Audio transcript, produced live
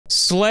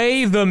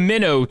Slay the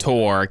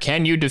Minotaur.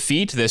 Can you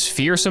defeat this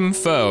fearsome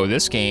foe?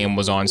 This game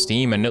was on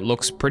Steam and it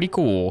looks pretty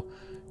cool.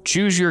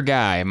 Choose your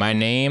guy. My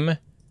name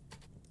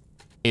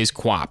is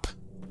Quap.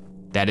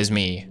 That is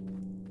me.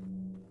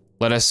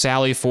 Let us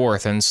sally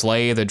forth and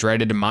slay the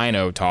dreaded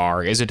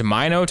Minotaur. Is it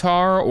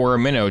Minotaur or a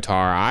Minotaur?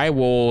 I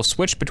will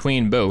switch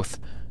between both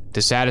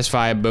to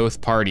satisfy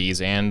both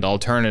parties and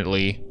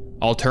alternatively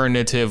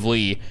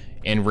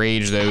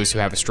enrage those who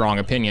have a strong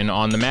opinion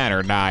on the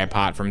matter. Die,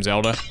 pot from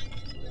Zelda.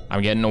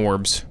 I'm getting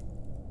orbs.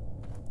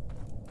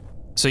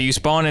 So you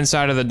spawn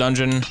inside of the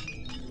dungeon,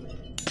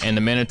 and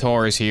the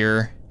Minotaur is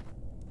here,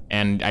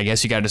 and I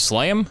guess you gotta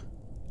slay him?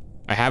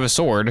 I have a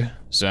sword,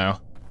 so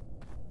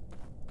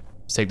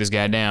let's take this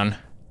guy down.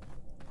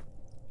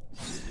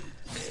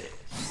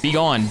 Be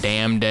gone,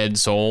 damn dead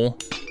soul.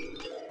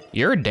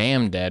 You're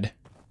damn dead.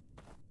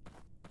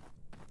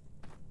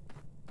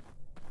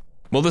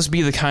 Will this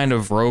be the kind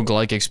of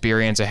roguelike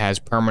experience that has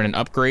permanent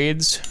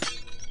upgrades?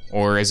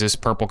 Or is this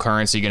purple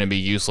currency gonna be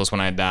useless when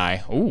I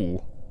die?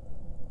 Ooh.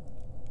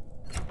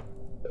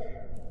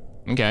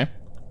 Okay.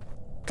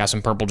 Got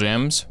some purple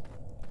gems.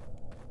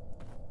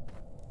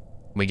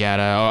 We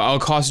got, oh,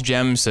 it costs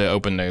gems to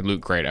open the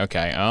loot crate.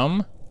 Okay,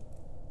 how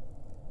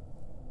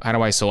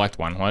do I select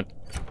one? What?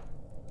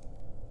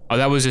 Oh,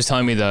 that was just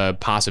telling me the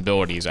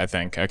possibilities, I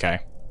think. Okay.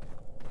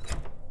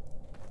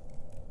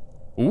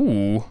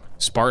 Ooh,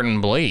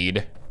 Spartan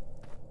Blade.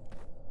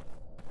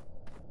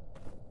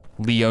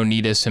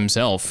 Leonidas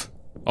himself.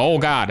 Oh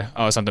God.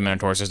 Oh, it's not the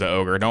Minotaur, it's just the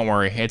ogre. Don't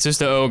worry, it's just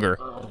the ogre.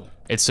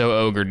 It's so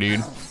ogre, dude.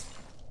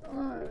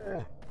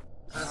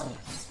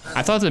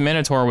 I thought the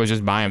Minotaur was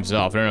just by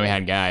himself. I didn't know he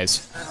had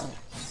guys.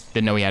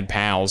 Didn't know he had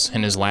pals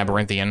in his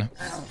labyrinthian.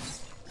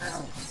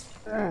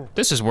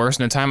 This is worse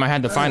than the time I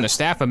had to find the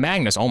Staff of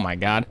Magnus. Oh my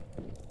God.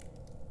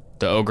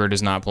 The ogre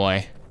does not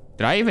play.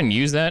 Did I even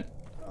use that?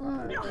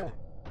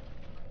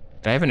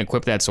 Did I even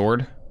equip that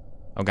sword?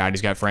 Oh God,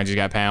 he's got friends, he's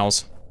got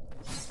pals.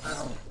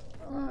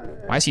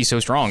 Why is he so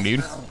strong,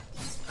 dude?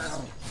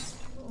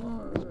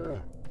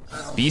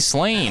 Be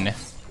slain.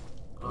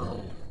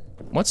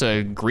 What's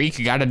a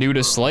Greek gotta do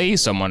to slay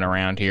someone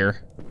around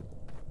here?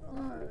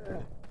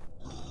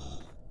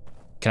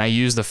 Can I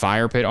use the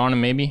fire pit on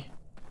him, maybe?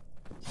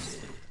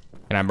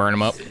 Can I burn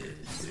him up?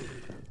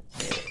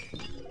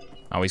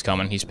 Oh, he's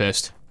coming, he's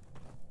pissed.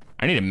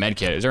 I need a med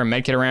kit. Is there a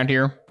med kit around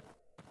here?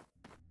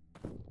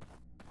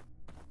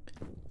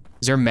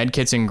 Is there med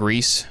kits in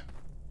Greece?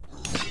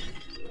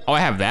 Oh, I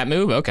have that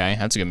move? Okay,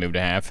 that's a good move to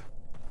have.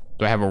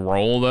 Do I have a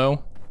roll,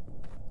 though?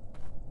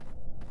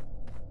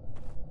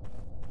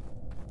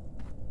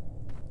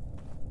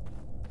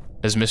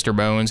 Does Mr.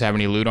 Bones have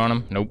any loot on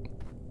him? Nope.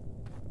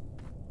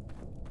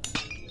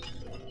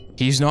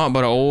 He's not but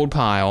an old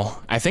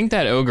pile. I think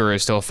that ogre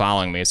is still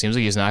following me. It seems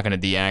like he's not gonna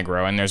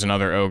de-aggro, and there's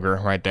another ogre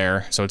right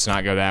there, so let's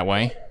not go that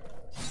way.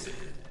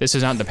 This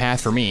is not the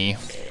path for me.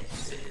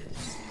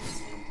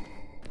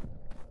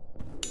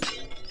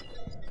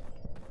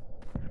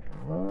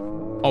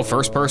 Oh,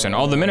 first person.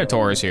 Oh, the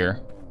Minotaur is here.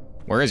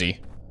 Where is he?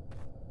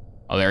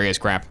 Oh, there he is,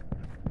 crap.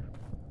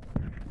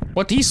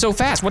 What, he's so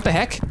fast, what the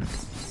heck?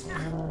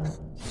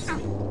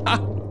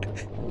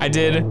 I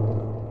did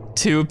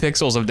 2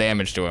 pixels of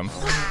damage to him.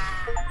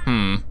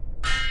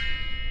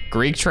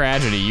 Greek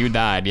tragedy, you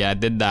died. Yeah, I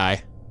did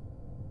die.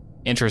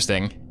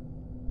 Interesting.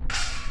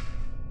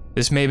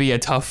 This may be a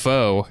tough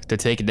foe to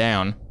take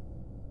down.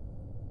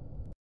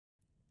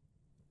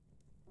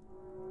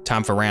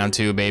 Time for round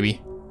 2,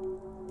 baby.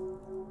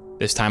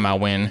 This time I'll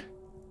win.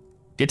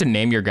 Get to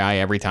name your guy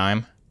every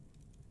time.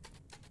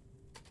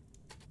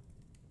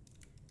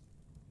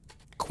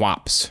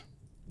 Quaps.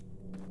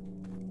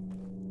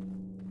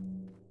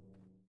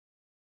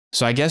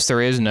 So I guess there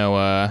is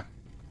no,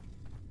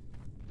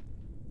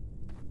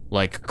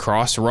 like,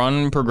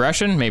 cross-run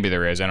progression? Maybe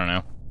there is, I don't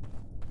know.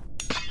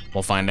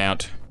 We'll find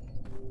out.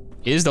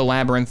 Is the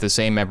labyrinth the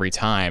same every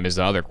time, is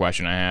the other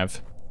question I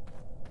have.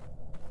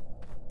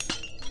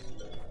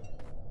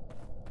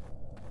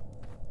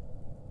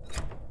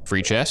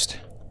 Free chest.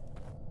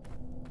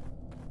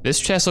 This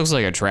chest looks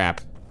like a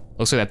trap.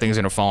 Looks like that thing's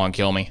gonna fall and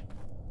kill me.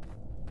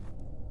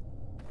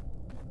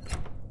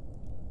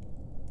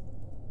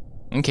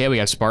 Okay, we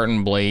got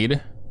Spartan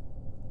Blade.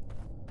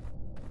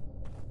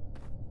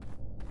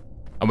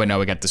 Oh wait, no,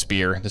 we got the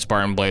spear. The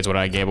Spartan Blade's what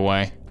I gave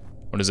away.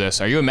 What is this?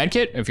 Are you a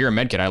medkit? If you're a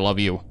medkit, I love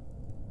you.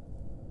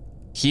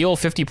 Heal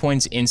 50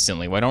 points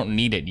instantly. Well, I don't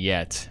need it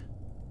yet.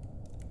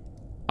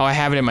 Oh, I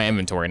have it in my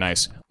inventory,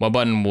 nice. What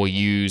button will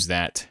use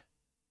that?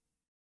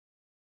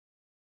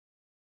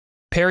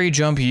 Parry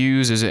jump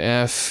use is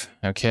F,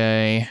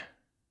 okay.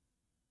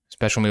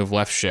 Special move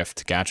left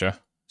shift, gotcha.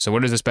 So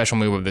what is the special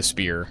move of the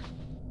spear?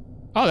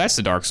 Oh, that's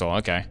the Dark Soul,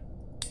 okay.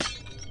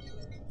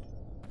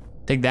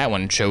 Take that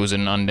one,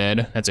 chosen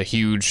undead. That's a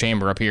huge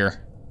chamber up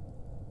here.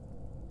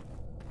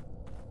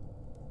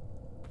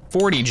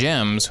 40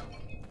 gems.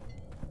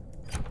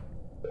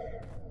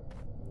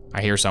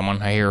 I hear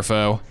someone, I hear a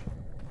foe.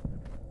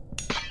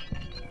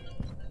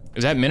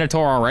 Is that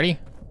Minotaur already?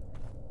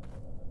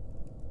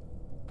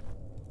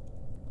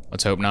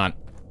 Let's hope not.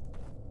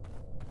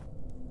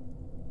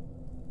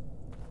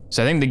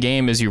 So I think the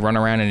game is you run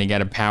around and you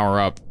gotta power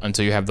up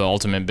until you have the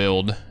ultimate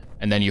build,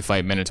 and then you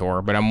fight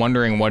Minotaur. But I'm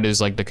wondering what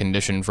is like the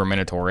condition for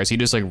Minotaur. Is he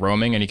just like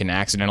roaming and you can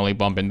accidentally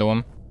bump into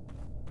him?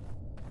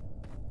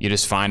 You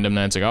just find him,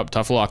 then it's like, oh,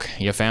 tough luck,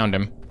 you found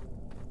him.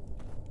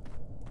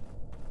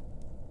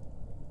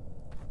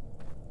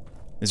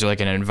 Is there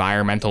like an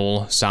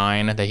environmental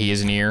sign that he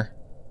is near?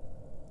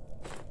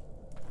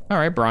 All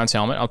right, bronze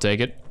helmet, I'll take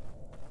it.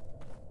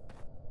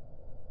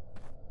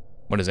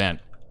 What is that?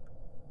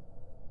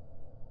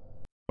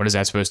 What is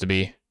that supposed to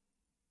be?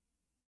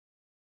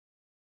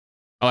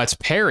 Oh, that's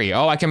parry.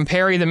 Oh, I can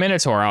parry the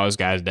Minotaur. Oh, this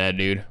guy's dead,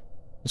 dude. I'm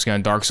just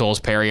gonna Dark Souls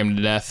parry him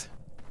to death.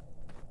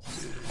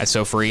 That's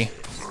so free.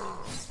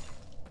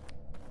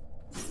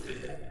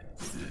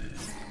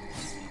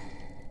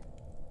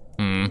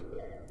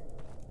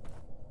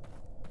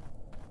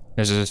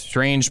 There's a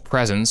strange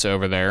presence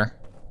over there.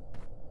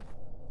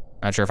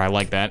 Not sure if I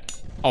like that.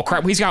 Oh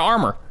crap, he's got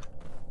armor.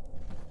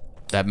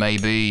 That may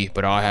be,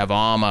 but I have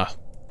armor.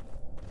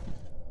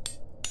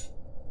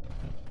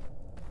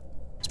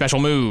 Special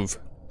move.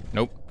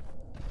 Nope.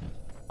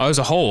 Oh, there's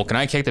a hole. Can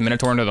I kick the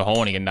Minotaur into the hole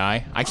and he can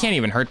die? I can't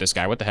even hurt this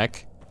guy, what the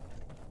heck?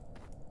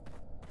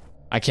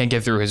 I can't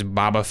get through his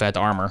Boba Fett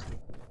armor.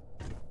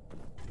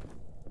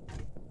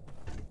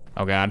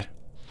 Oh god.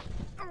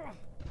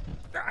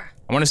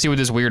 I want to see what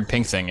this weird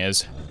pink thing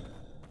is.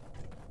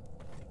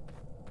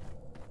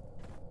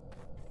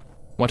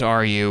 What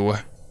are you?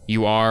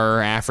 You are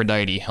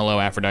Aphrodite. Hello,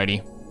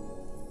 Aphrodite.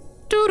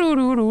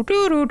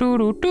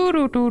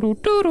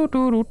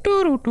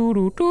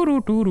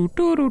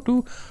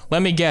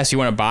 Let me guess, you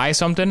want to buy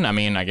something? I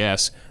mean, I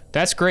guess.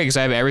 That's great, because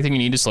I have everything you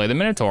need to slay the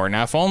Minotaur.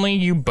 Now, if only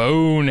you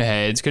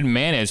boneheads could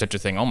manage such a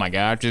thing. Oh my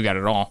god, I just got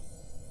it all.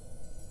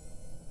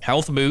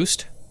 Health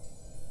boost.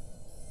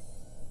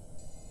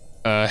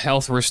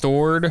 Health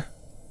restored.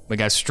 We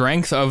got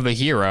strength of the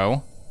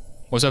hero.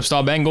 What's up,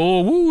 Stall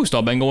Bengal? Woo,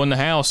 Stall Bengal in the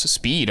house.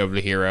 Speed of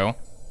the hero.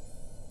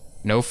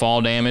 No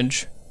fall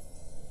damage.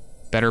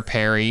 Better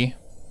parry.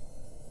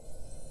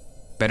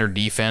 Better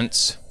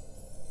defense.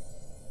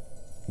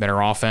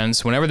 Better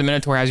offense. Whenever the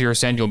Minotaur has your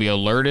ascent, you'll be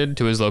alerted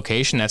to his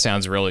location. That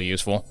sounds really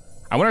useful.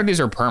 I wonder if these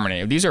are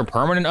permanent. If these are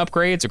permanent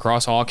upgrades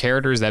across all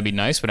characters, that'd be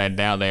nice, but I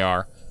doubt they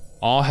are.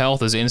 All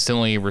health is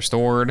instantly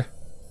restored.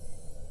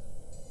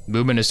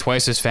 Movement is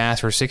twice as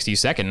fast for 60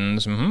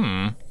 seconds.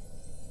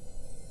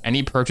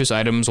 Any purchase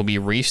items will be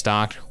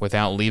restocked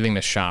without leaving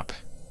the shop.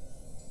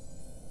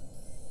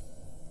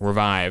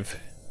 Revive.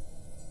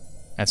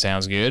 That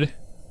sounds good.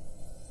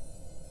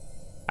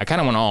 I kind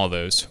of want all of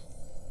those.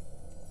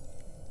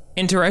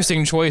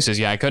 Interesting choices.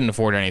 Yeah, I couldn't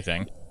afford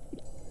anything.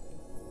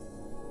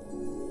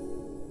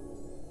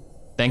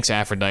 Thanks,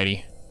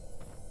 Aphrodite.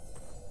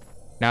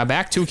 Now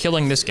back to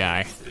killing this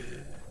guy.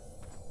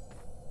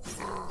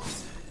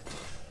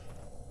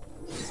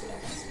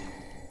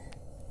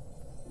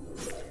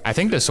 I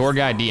think the sword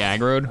guy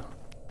de-aggroed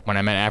when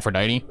I met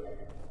Aphrodite.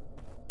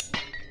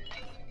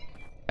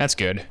 That's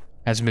good.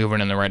 That's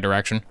moving in the right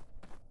direction.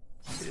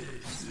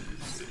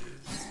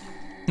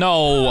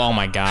 No, oh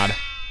my god.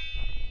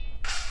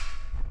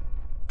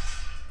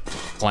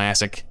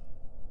 Classic.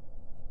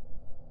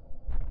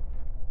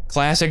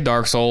 Classic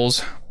Dark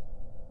Souls.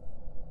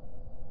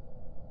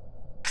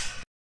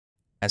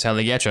 That's how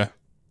they get you.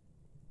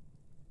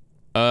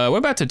 What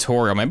about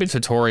tutorial? Maybe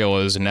tutorial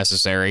is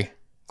necessary.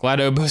 Glad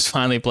Obo's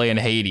finally playing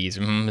Hades.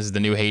 This is the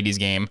new Hades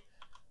game.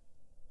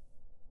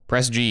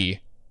 Press G.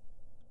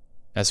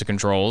 That's the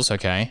controls,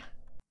 okay.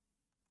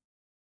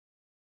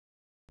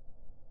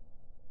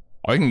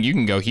 Oh, you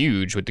can go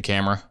huge with the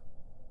camera.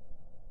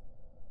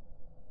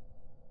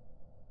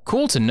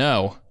 Cool to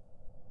know.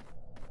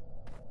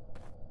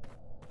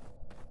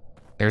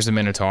 There's the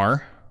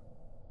Minotaur.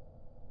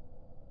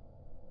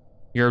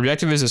 Your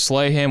objective is to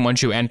slay him.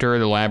 Once you enter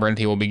the labyrinth,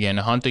 he will begin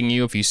hunting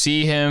you. If you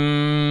see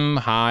him,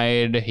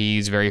 hide.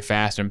 He's very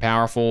fast and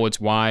powerful. It's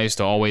wise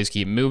to always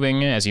keep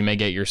moving, as he may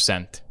get your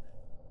scent.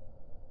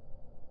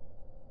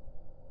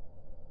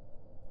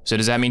 So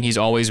does that mean he's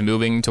always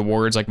moving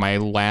towards, like, my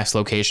last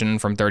location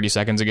from 30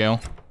 seconds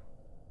ago?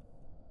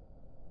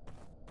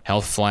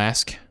 Health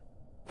flask.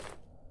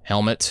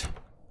 Helmet.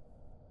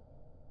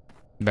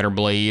 Better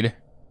blade.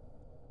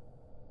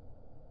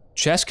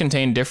 Chests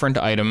contain different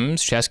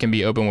items. Chests can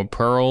be opened with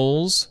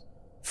pearls.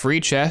 Free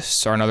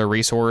chests are another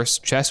resource.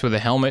 Chests with a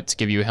helmet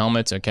give you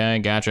helmets. Okay,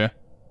 gotcha.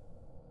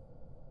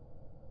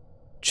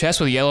 Chests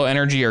with yellow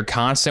energy are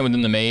constant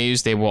within the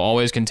maze. They will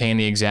always contain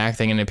the exact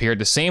thing and appear at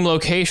the same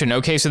location.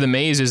 Okay, so the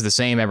maze is the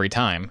same every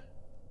time.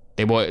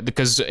 They will,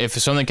 because if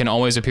something can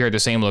always appear at the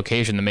same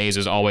location, the maze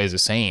is always the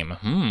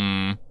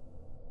same.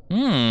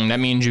 That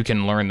means you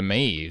can learn the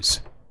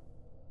maze.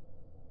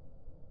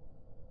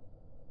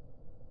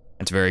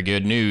 That's very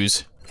good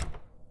news.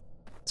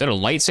 Is that a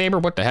lightsaber?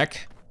 What the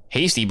heck?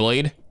 Hasty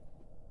blade.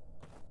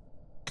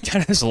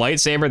 Got this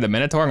lightsaber, the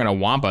Minotaur. I'm gonna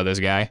wampa this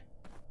guy.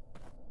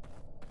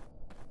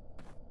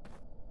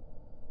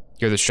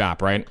 You're the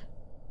shop, right?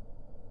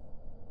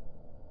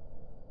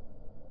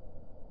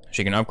 So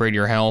you can upgrade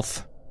your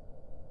health.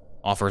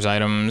 Offers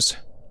items.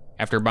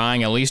 After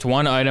buying at least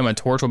one item, a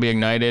torch will be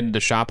ignited. The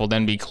shop will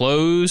then be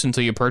closed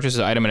until you purchase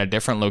the item in a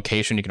different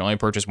location. You can only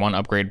purchase one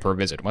upgrade per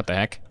visit. What the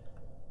heck?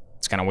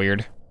 It's kind of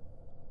weird.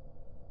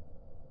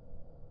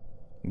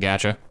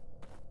 Gotcha.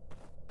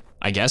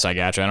 I guess I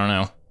gotcha. I don't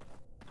know.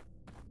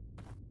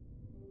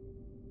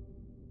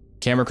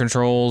 Camera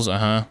controls,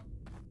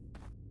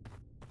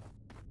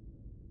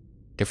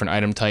 Different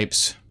item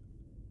types.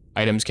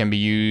 Items can be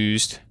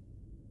used.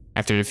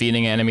 After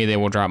defeating an enemy, they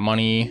will drop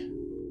money.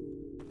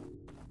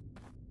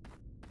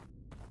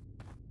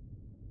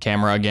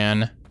 Camera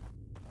again.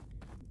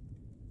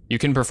 You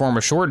can perform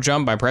a short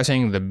jump by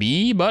pressing the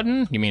B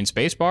button. You mean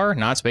spacebar?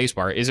 Not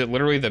spacebar. Is it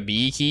literally the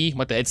B key?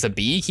 What the? It's the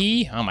B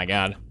key? Oh my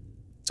god.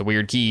 It's a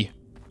weird key.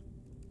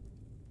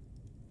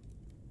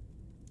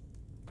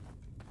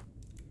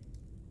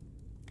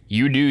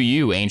 You do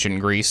you, ancient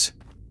Greece.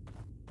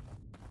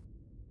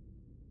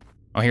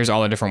 Oh, here's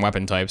all the different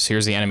weapon types.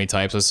 Here's the enemy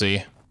types. Let's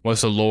see. What's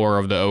the lore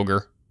of the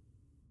ogre?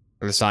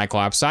 Or the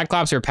Cyclops?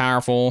 Cyclops are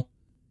powerful.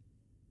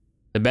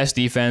 The best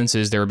defense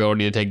is their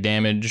ability to take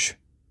damage.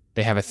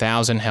 They have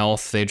 1,000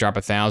 health. They drop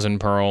 1,000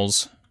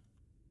 pearls.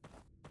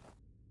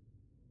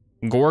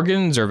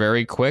 Gorgons are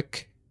very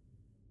quick.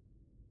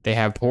 They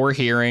have poor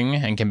hearing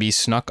and can be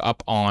snuck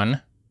up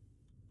on.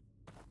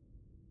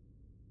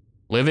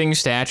 Living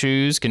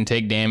statues can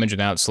take damage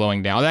without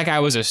slowing down. Oh, that guy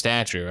was a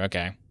statue.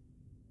 Okay.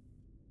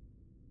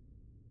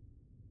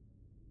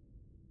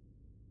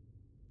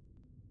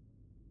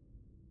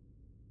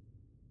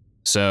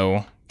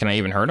 So, can I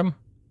even hurt him?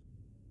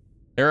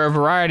 There are a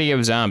variety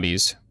of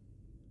zombies.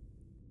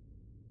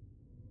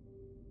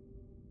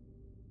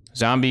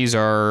 Zombies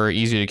are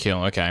easy to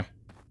kill, okay.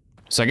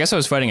 So I guess I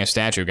was fighting a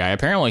statue guy.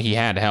 Apparently he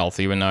had health,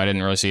 even though I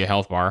didn't really see a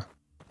health bar.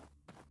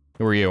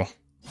 Who are you?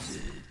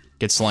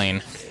 Get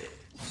slain.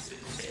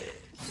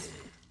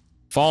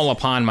 Fall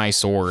upon my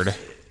sword.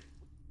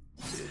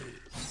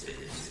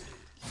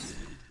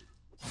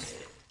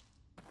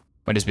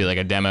 Might just be like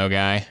a demo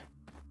guy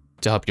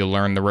to help you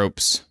learn the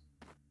ropes.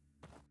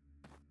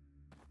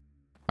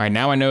 Alright,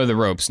 now I know the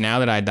ropes. Now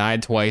that I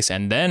died twice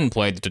and then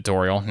played the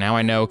tutorial, now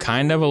I know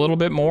kind of a little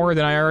bit more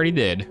than I already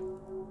did.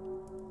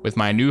 With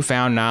my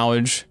newfound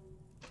knowledge,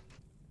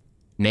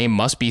 name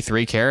must be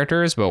 3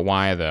 characters, but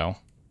why though?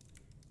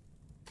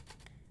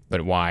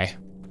 But why?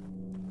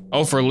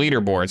 Oh, for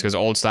leaderboards, because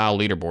old style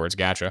leaderboards,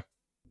 gotcha.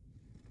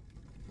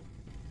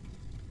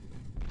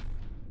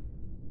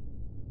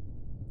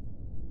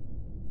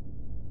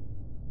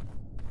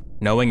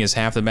 Knowing is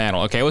half the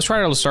battle. Okay, let's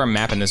try to start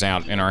mapping this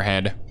out in our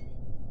head.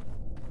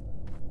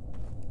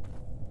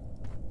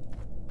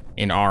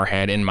 In our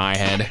head, in my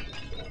head.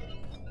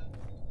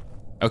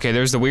 Okay,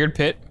 there's the weird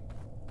pit.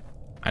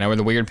 I know where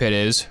the weird pit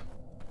is.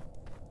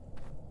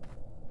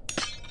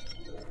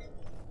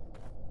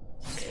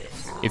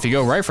 If you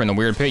go right from the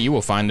weird pit, you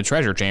will find the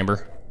treasure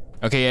chamber.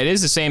 Okay, it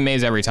is the same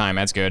maze every time,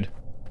 that's good.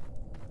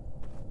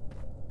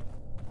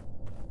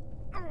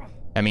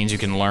 That means you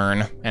can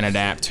learn and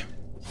adapt.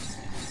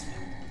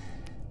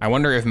 I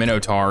wonder if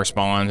Minotaur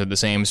spawns at the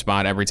same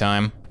spot every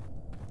time.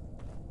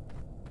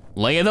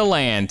 Lay of the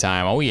land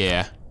time, oh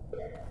yeah.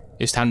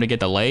 It's time to get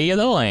the lay of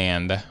the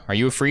land. Are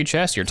you a free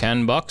chest? You're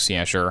 10 bucks?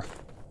 Yeah, sure.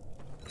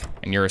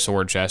 And you're a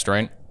sword chest,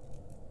 right?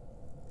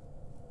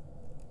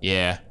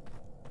 Yeah.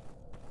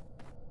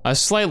 A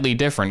slightly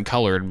different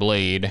colored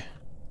blade.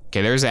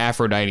 Okay, there's the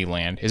Aphrodite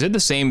land. Is it the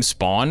same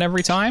spawn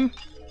every time?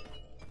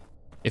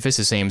 If it's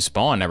the same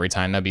spawn every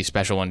time, that'd be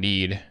special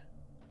indeed.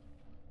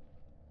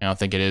 I don't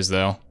think it is,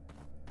 though.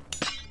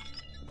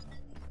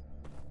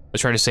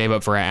 Let's try to save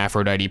up for an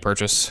Aphrodite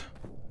purchase.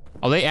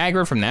 Oh, they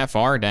aggroed from that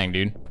far? Dang,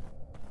 dude.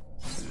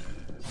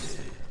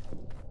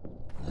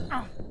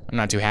 I'm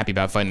not too happy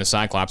about fighting the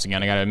Cyclops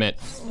again, I gotta admit.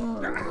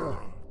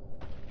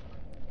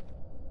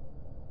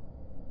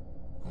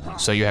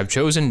 So you have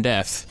chosen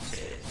death.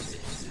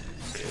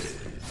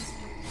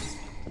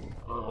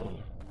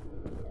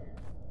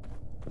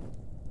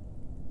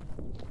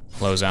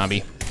 Hello,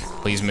 zombie.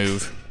 Please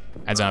move.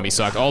 That zombie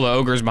sucked. Oh, the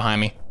ogre's behind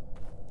me.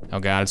 Oh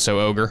god, it's so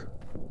ogre.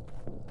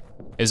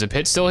 Is the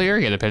pit still here?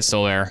 Yeah, the pit's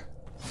still there.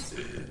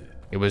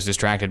 It was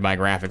distracted by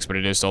graphics, but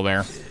it is still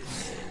there.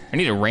 I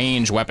need a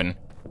ranged weapon.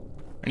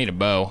 I need a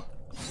bow.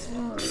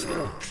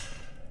 Did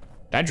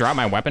I drop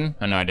my weapon?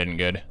 Oh no, I didn't.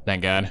 Good.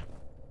 Thank God.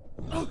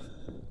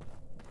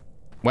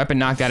 Weapon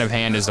knocked out of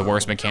hand is the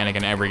worst mechanic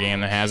in every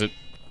game that has it.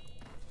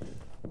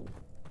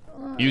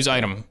 Use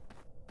item.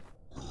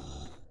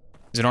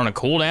 Is it on a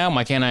cooldown?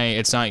 Why can't I?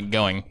 It's not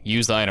going.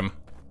 Use the item.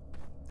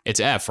 It's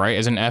F, right?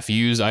 Isn't F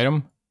use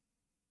item?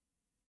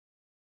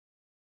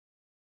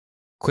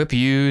 Equip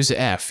use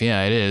F.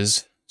 Yeah, it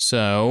is.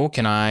 So,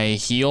 can I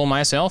heal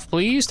myself,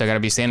 please? Do I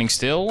gotta be standing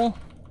still?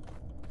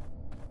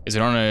 Is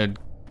it on a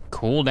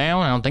cooldown?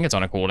 I don't think it's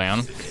on a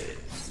cooldown.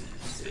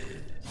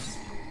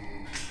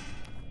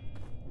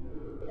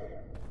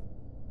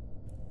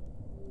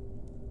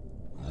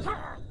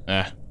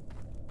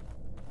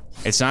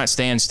 It's not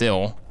stand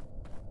still.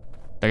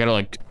 I gotta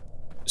like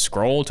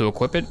scroll to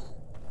equip it.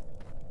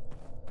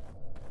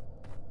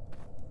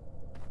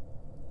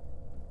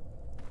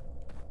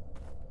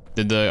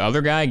 Did the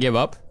other guy give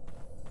up?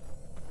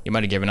 He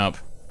might have given up.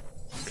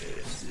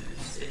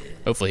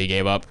 Hopefully he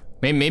gave up.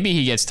 Maybe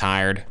he gets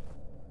tired.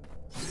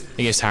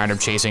 He gets tired of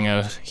chasing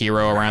a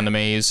hero around the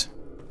maze.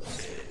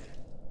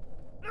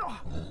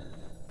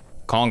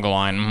 Conga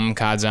line,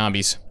 COD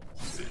zombies.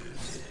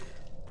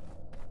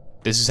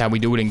 This is how we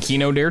do it in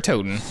Kino der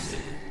Toten.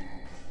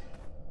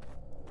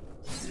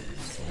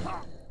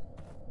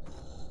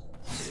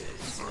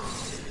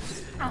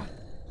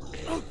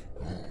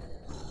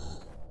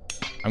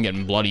 I'm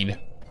getting bloodied.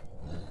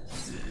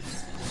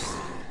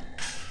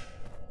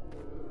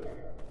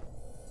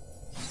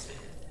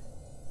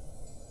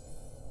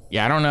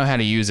 Yeah, I don't know how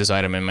to use this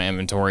item in my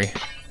inventory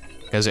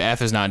because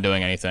F is not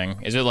doing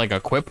anything. Is it like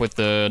equip with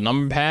the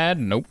number pad?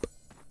 Nope.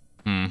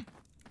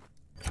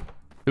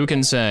 Who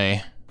can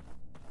say?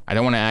 I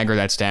don't want to aggro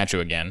that statue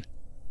again.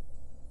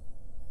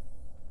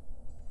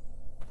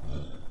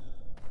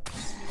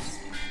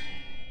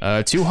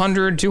 Uh,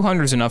 200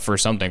 is enough for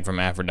something from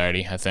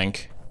Aphrodite, I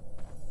think.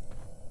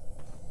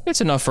 It's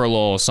enough for a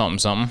little something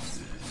something.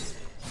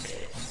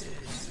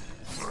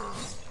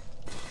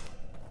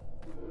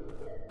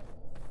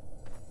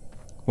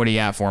 What do you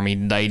got for me,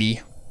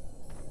 Deity?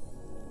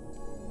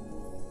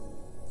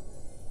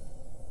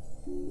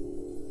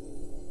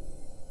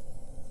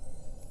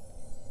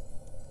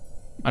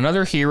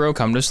 Another hero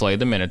come to slay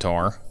the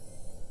Minotaur.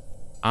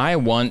 I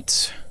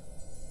want...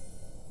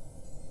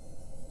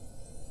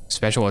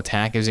 Special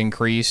attack is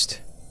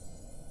increased.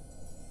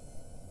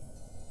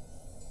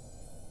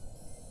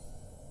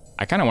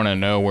 I kind of want to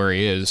know where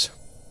he is.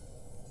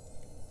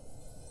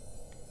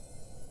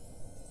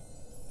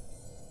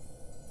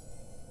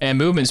 And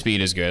movement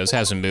speed is good. Let's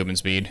have some movement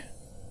speed.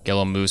 Get a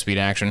little move speed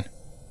action.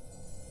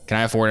 Can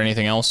I afford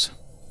anything else?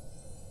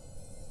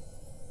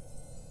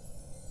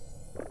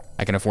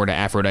 I can afford an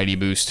Aphrodite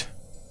boost.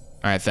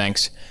 Alright,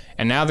 thanks.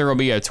 And now there will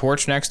be a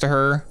torch next to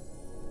her.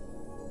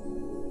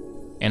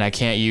 And I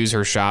can't use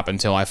her shop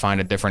until I find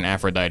a different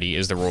Aphrodite,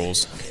 is the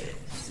rules.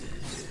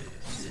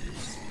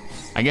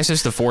 I guess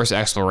it's the forced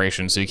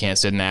exploration, so you can't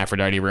sit in the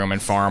Aphrodite room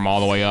and farm all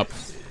the way up.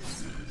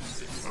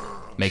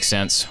 Makes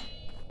sense.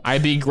 I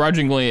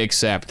begrudgingly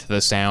accept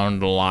the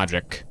sound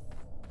logic.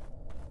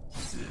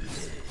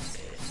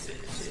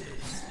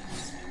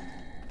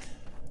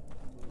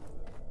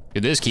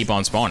 Dude, this keep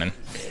on spawning.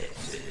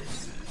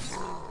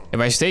 If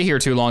I stay here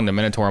too long, the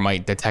Minotaur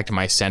might detect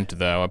my scent,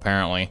 though,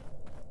 apparently.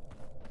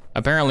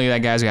 Apparently, that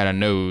guy's got a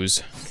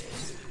nose.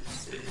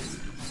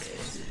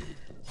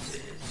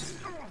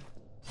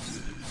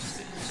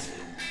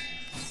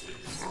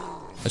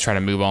 Let's try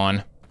to move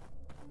on.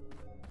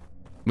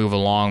 Move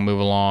along, move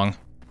along.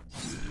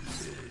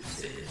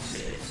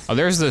 Oh,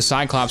 there's the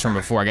Cyclops from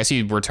before. I guess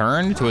he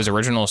returned to his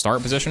original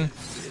start position.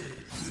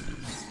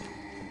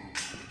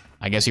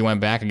 I guess he went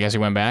back, I guess he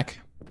went back.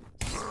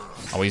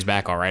 Oh, he's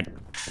back, all right.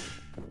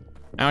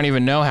 I don't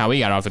even know how he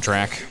got off the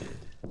track.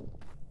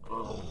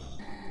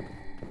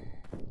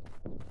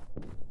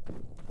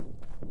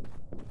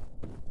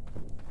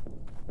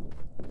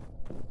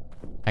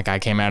 That guy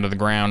came out of the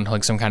ground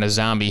like some kind of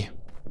zombie.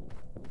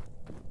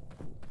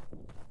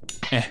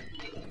 Eh.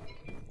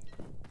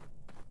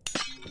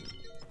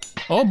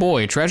 Oh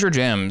boy, treasure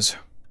gems.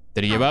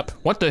 Did he give up?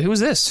 What the, who's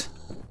this?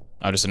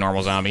 Oh, just a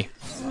normal zombie.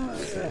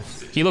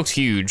 He looks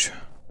huge.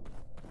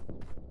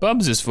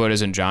 Bubs' foot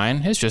isn't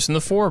giant, it's just in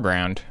the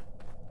foreground.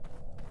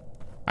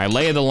 I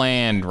lay the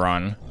land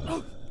run.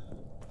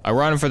 I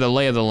run for the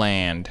lay of the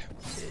land.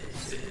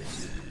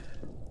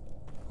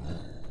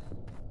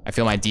 I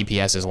feel my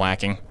DPS is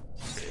lacking.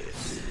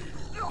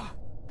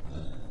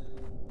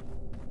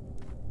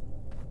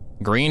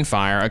 Green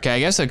fire, okay, I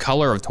guess the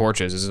color of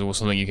torches is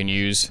something you can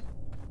use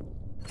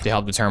to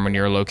help determine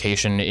your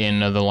location in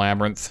the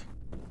labyrinth.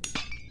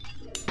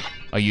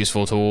 A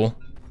useful tool.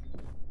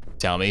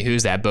 Tell me,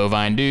 who's that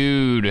bovine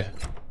dude?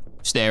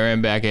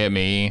 Staring back at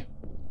me.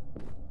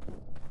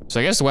 So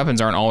I guess the weapons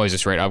aren't always a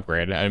straight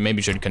upgrade. I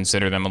maybe should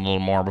consider them a little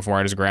more before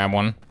I just grab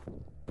one.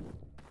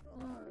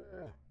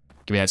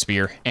 Give me that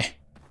spear. Eh.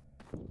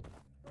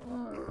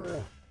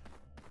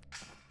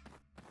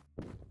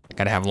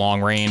 Gotta have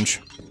long range.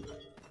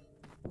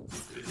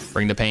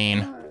 Bring the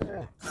pain.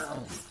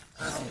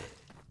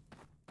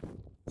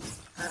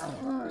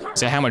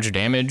 Is that how much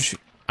damage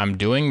I'm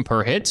doing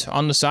per hit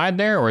on the side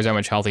there, or is that how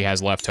much health he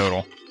has left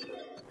total?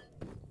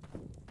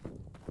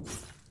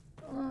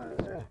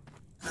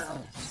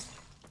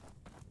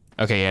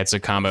 Okay, yeah, it's a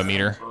combo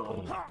meter.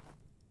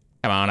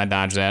 Come on, I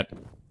dodged that.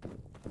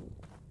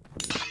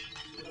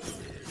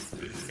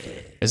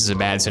 This is a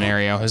bad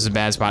scenario. This is a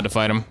bad spot to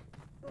fight him.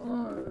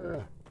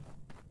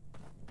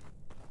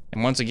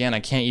 And once again, I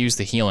can't use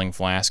the healing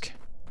flask.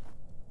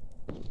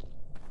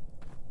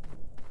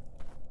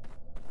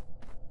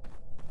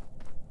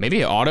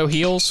 Maybe it auto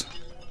heals?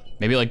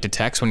 Maybe it like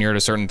detects when you're at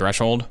a certain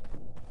threshold?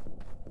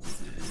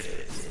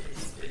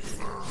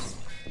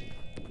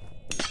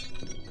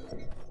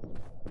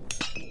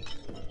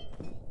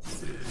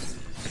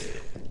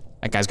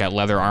 That guy's got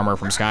leather armor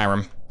from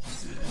Skyrim.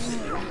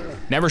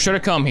 Never should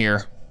have come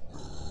here.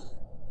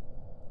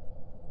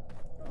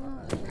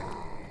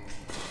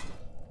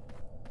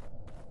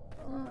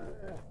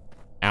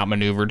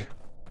 Outmaneuvered.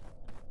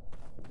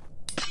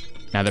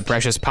 Now the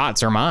precious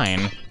pots are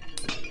mine.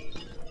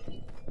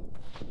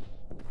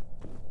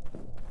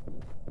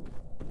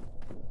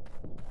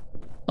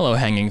 Hello,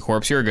 hanging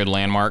corpse. You're a good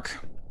landmark.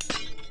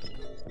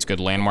 It's a good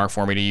landmark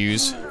for me to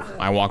use.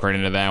 I walk right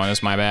into that one.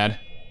 That's my bad.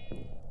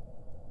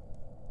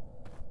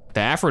 The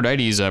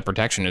Aphrodite's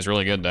protection is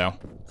really good, though.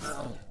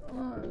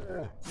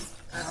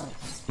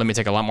 Let me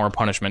take a lot more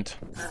punishment.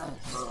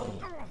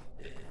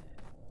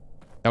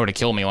 That would have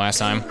killed me last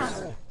time.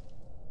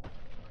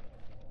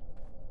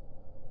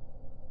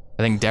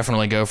 I think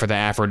definitely go for the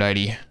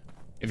Aphrodite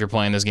if you're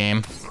playing this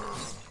game.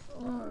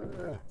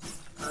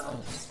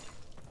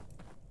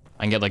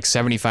 I can get like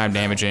 75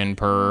 damage in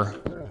per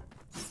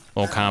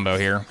little combo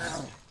here.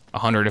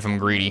 100 if I'm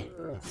greedy.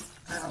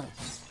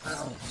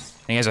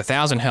 And he has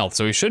 1,000 health,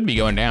 so he should be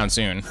going down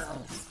soon.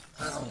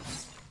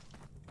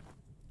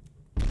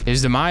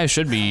 His demise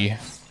should be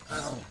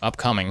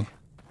upcoming.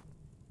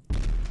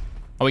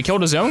 Oh, he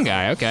killed his own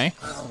guy, okay.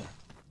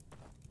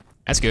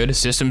 That's good,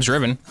 systems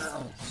driven.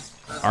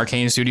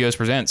 Arcane Studios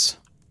presents.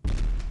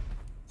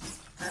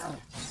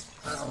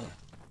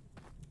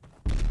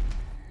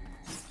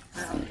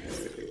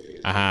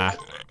 Aha.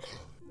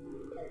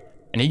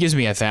 And he gives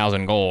me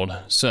 1,000 gold.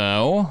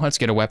 So, let's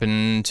get a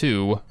weapon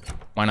too.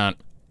 Why not?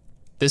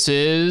 This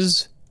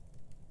is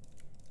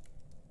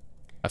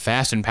a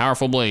fast and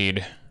powerful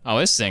blade. Oh,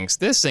 this thing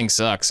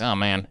sucks. Oh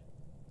man.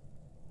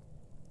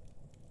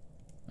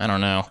 I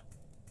don't know.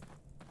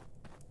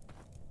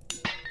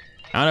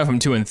 I don't know if I'm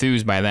too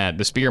enthused by that.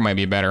 The spear might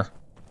be better.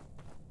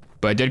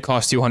 But it did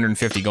cost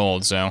 250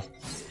 gold, so.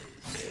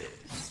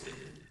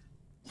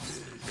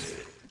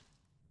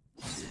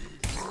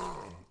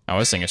 Oh,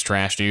 this thing is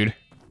trash, dude.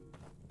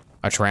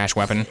 A trash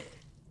weapon.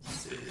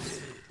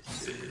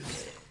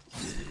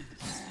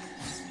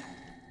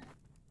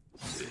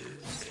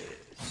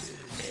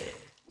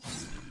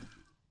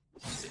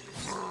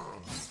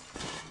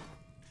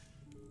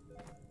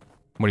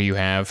 What do you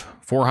have?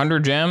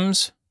 400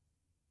 gems?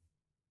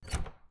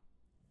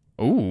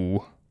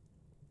 Ooh.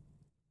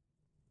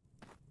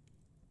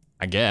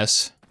 I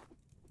guess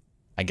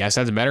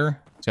that's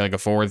better. It's got like a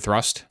forward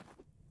thrust.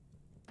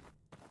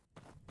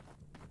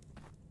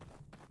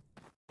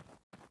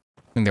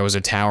 I think there was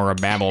a Tower of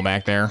Babel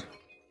back there.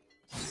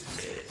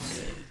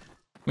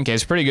 Okay,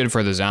 it's pretty good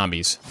for the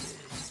zombies.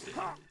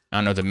 I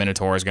don't know if the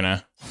Minotaur is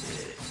gonna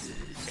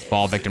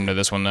fall victim to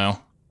this one though.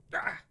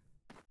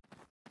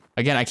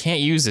 Again, I can't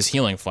use this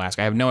healing flask.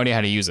 I have no idea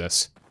how to use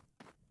this.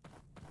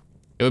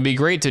 It would be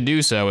great to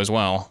do so as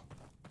well.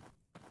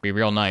 Be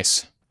real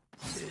nice.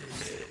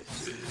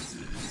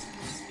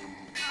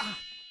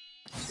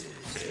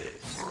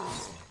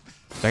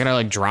 So I gotta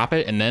like drop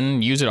it and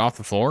then use it off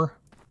the floor?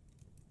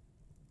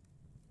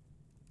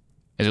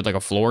 Is it like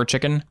a floor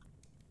chicken?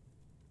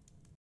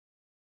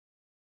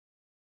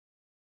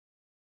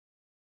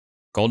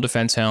 Gold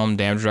defense helm,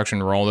 damage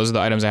reduction roll. Those are the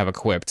items I have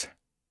equipped.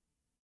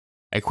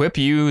 Equip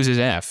use is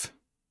F.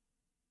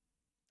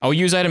 Oh,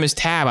 use item is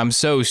tab. I'm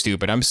so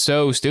stupid. I'm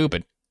so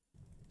stupid.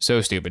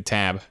 So stupid.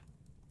 Tab.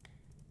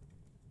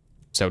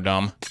 So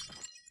dumb.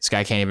 This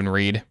guy can't even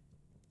read.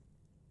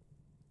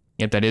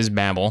 Yep, that is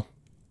Babel.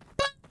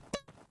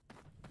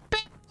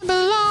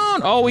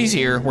 Babylon! Oh, he's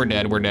here. We're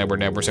dead. We're dead. We're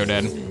dead. We're so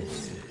dead.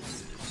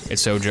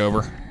 It's so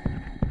Jover.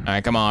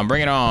 Alright, come on.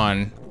 Bring it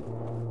on.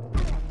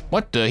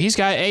 What the? He's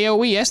got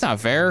AoE. That's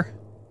not fair.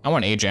 I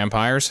want Age of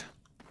Empires.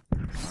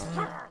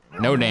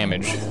 No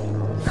damage.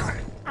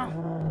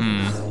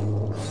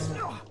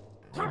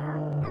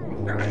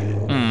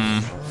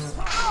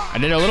 I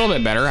did a little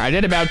bit better. I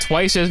did about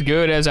twice as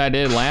good as I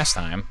did last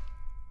time.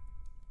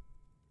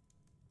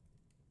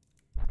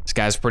 This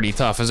guy's pretty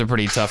tough. He's a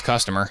pretty tough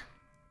customer.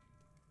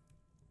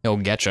 He'll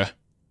getcha.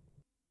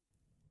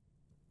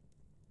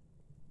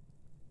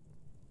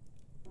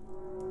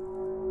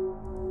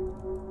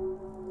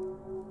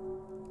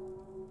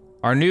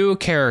 Our new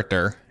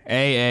character,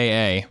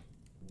 AAA.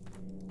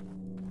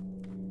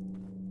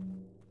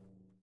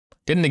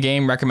 Didn't the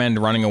game recommend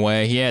running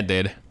away? Yeah, it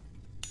did.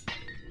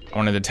 I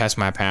wanted to test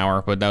my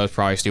power, but that was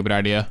probably a stupid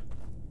idea.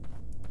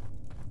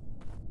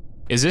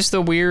 Is this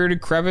the weird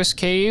crevice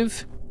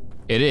cave?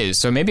 It is,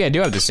 so maybe I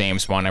do have the same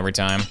spawn every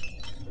time.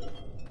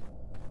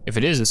 If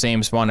it is the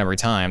same spawn every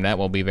time, that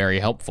will be very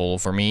helpful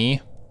for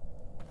me.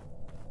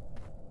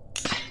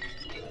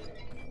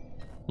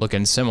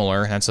 Looking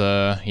similar, that's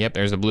yep,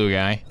 there's the blue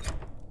guy.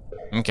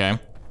 Okay.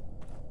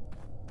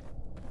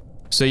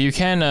 So you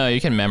can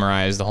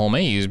memorize the whole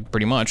maze,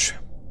 pretty much.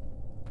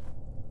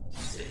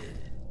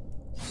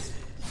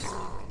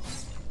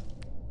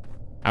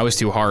 I was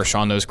too harsh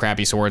on those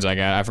crappy swords I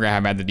got. I forgot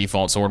how bad the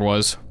default sword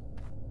was.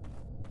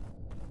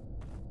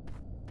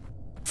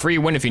 Free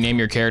win if you name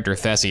your character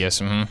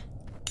Theseus,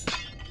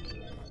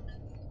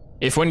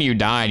 If when you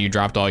died, you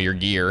dropped all your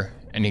gear,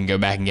 and you can go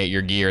back and get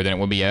your gear, then it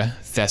would be a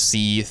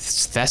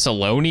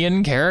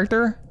Thessalonian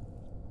character?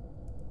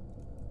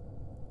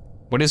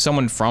 What is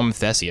someone from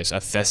Theseus? A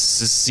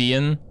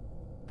Thessalian?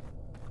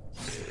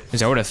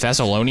 Is that what a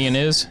Thessalonian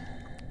is?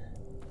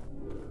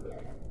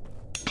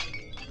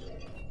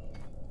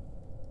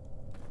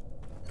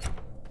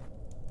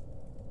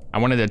 I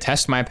wanted to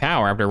test my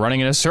power after running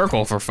in a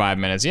circle for 5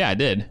 minutes. Yeah, I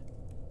did.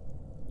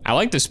 I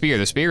like the spear.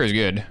 The spear is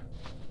good.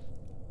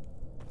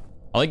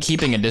 I like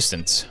keeping a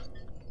distance.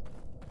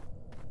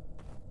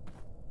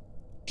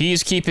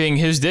 He's keeping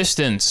his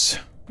distance.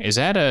 Is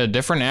that a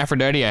different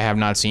Aphrodite I have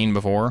not seen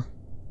before?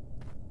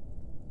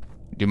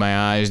 Do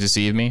my eyes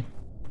deceive me?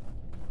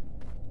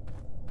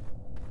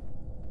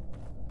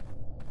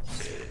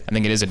 I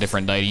think it is a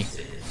different deity.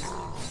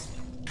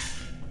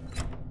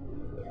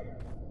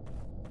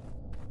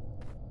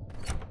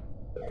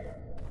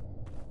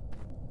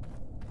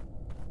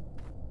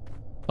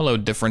 Hello,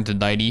 different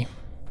deity.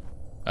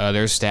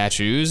 There's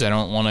statues. I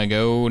don't want to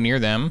go near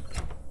them.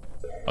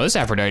 Oh, this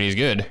Aphrodite is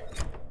good.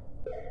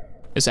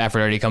 This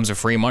Aphrodite comes with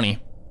free money.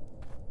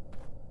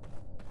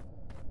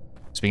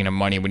 Speaking of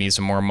money, we need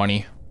some more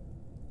money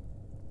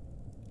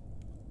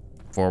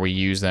before we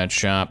use that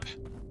shop.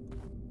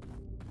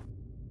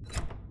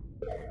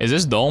 Is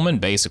this Dolmen?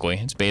 Basically.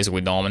 It's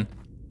basically Dolmen.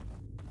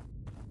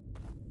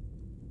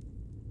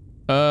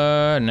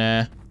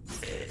 Nah.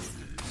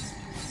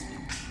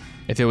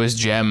 If it was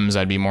gems,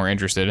 I'd be more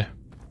interested.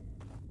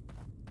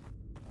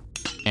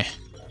 Eh.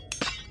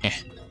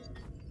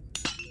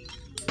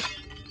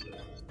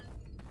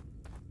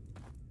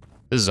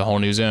 This is a whole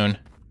new zone.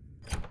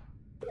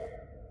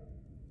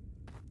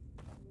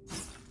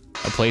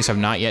 A place I've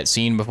not yet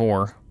seen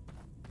before.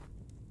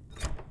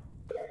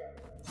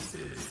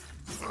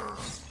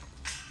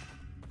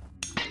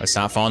 Let's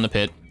not fall in the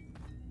pit.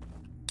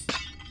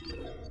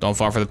 Don't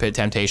fall for the pit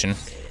temptation.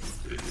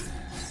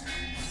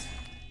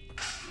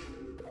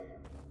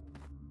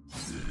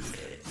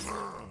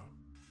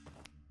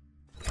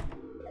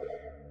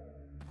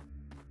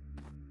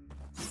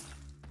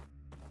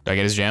 Do I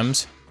get his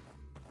gems?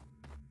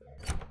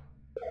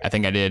 I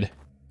think I did.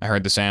 I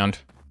heard the sound.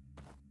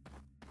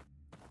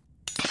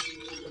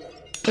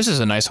 This is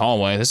a nice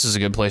hallway. This is a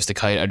good place to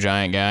kite a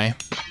giant guy.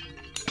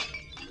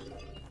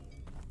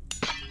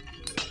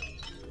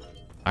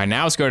 Alright,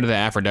 now let's go to the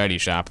Aphrodite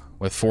shop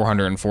with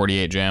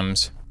 448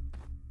 gems.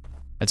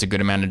 That's a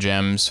good amount of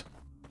gems.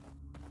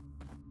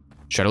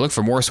 Should I look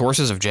for more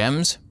sources of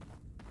gems?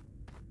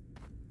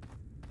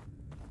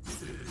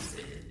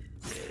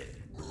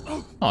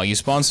 Oh, you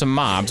spawned some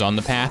mobs on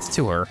the path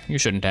to her. You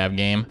shouldn't have,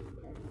 game.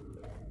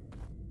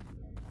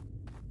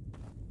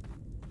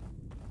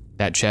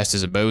 That chest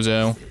is a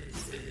bozo.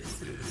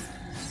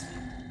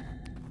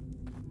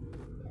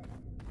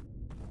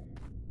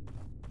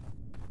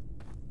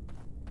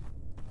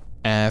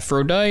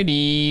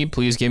 Aphrodite,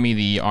 please give me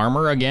the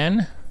armor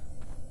again,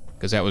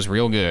 because that was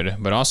real good.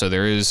 But also,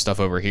 there is stuff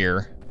over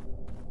here.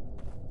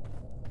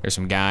 There's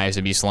some guys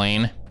to be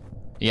slain.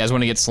 You guys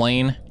want to get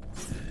slain?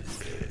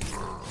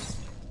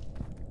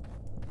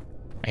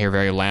 I hear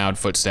very loud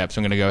footsteps.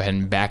 I'm gonna go ahead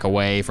and back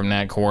away from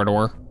that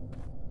corridor.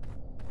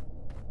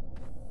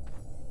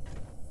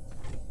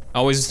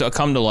 Always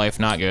come to life,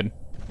 not good.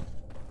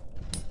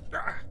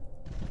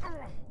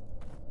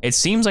 It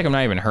seems like I'm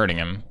not even hurting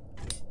him.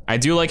 I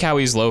do like how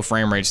he's low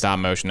frame rate stop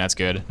motion. That's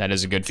good. That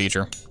is a good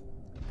feature.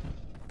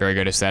 Very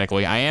good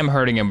aesthetically. I am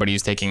hurting him, but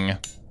he's taking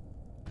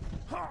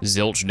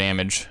zilch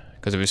damage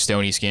because of his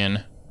stony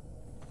skin.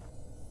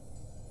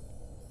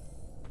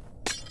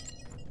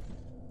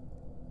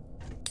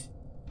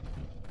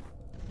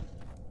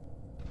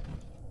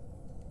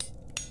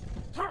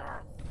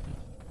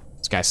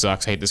 This guy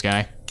sucks. I hate this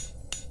guy.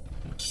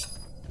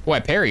 Oh, I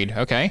parried.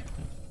 Okay.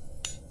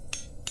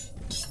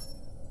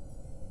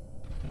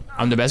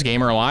 I'm the best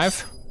gamer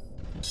alive?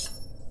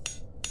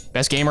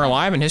 Best gamer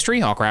alive in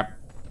history? Oh, crap.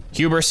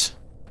 Hubris.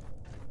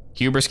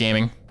 Hubris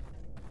gaming.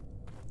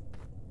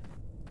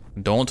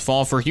 Don't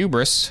fall for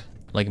hubris,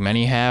 like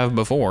many have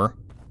before.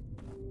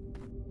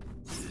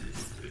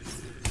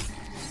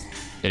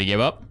 Did he give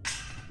up?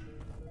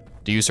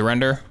 Do you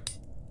surrender?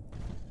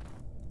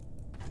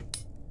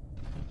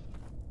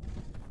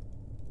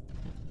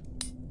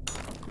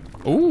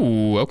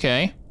 Ooh,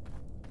 okay.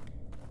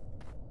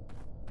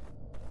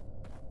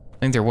 I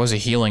think there was a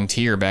healing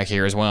tear back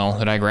here as well.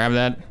 Did I grab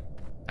that?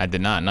 I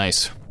did not.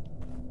 Nice.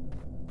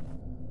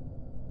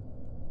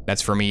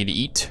 That's for me to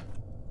eat.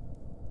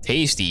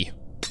 Tasty.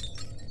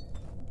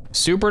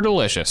 Super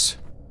delicious.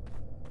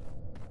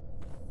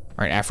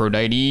 All right,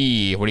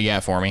 Aphrodite, what do you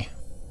got for me?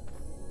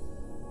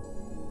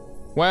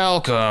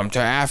 Welcome to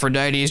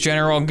Aphrodite's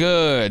General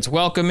Goods.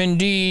 Welcome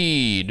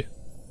indeed.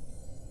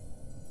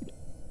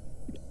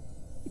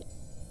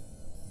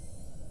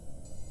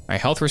 All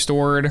right, health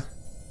restored.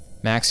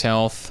 Max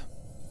health.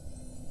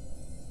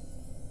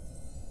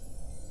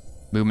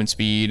 Movement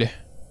speed.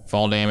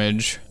 Fall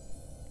damage.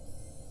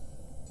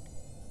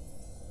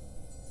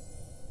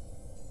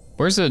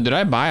 Where's the, did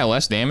I buy a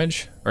less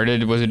damage? Or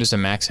was it just a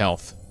max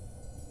health?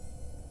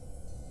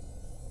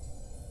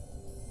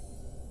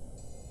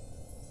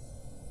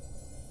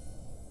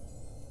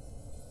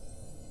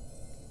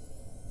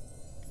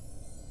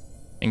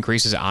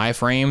 Increases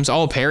iframes.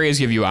 Oh, parries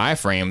give you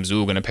iframes.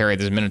 Ooh, gonna parry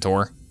this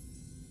Minotaur.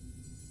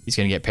 He's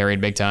gonna get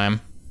parried big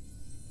time.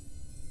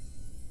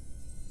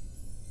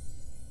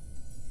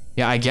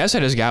 Yeah, I guess I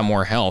just got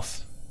more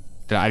health.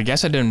 I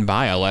guess I didn't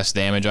buy a less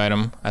damage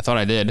item. I thought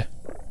I did.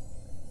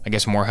 I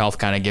guess more health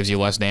kind of gives you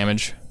less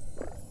damage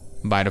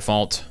by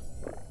default.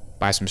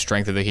 Buy some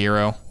strength of the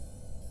hero.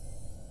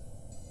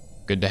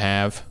 Good to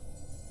have.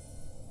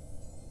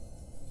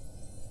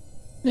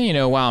 And, you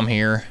know, while I'm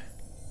here,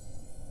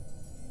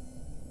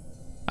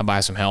 I'll buy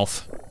some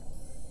health.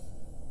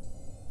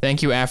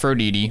 Thank you,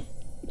 Aphrodite.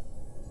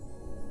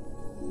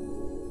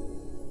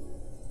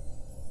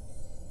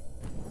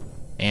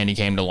 And he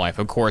came to life.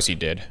 Of course he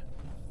did.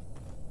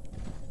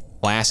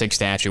 Classic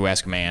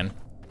statuesque man.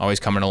 Always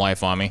coming to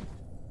life on me.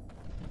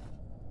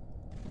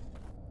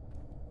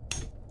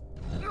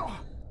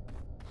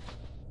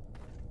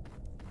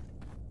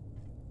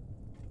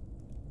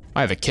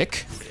 I have a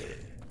kick.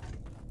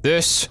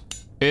 This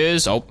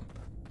is... Oh.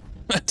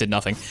 Did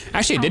nothing.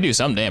 Actually, it did do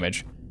some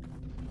damage.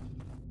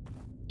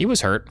 He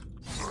was hurt.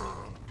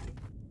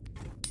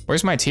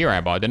 Where's my tier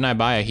I bought? Didn't I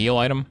buy a heal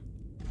item?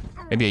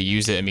 Maybe I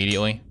used it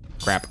immediately.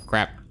 Crap,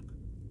 crap.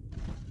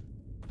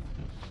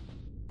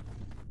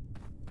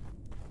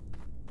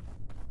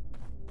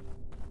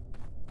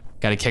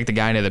 Gotta kick the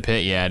guy into the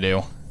pit? Yeah, I do.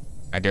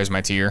 Alright, there's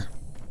my tier.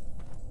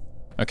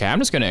 Okay, I'm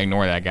just gonna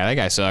ignore that guy.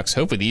 That guy sucks.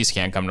 Hopefully these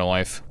can't come to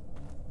life.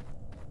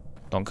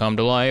 Don't come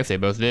to life. They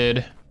both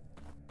did.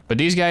 But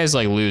these guys,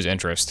 like, lose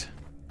interest.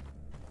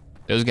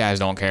 Those guys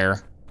don't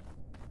care.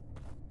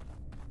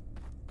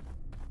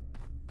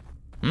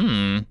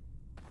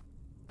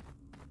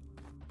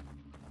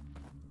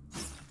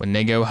 When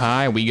they go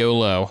high, we go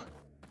low.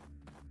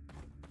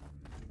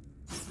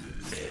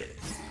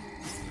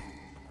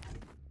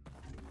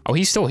 Oh,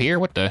 he's still here?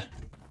 What the?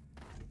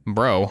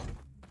 Bro.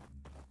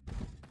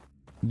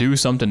 Do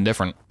something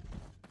different.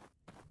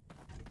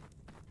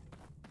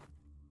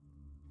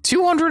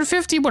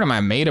 250? What am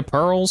I, made of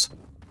pearls?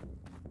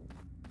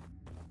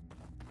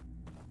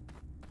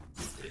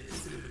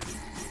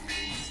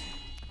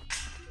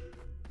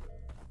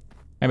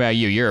 How about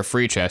you? You're a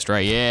free chest,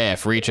 right? Yeah,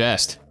 free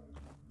chest.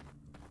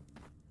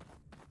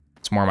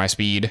 It's more my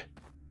speed.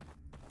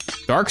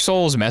 Dark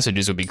Souls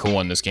messages would be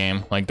cool in this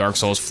game. Like Dark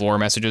Souls floor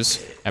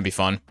messages. That'd be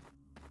fun.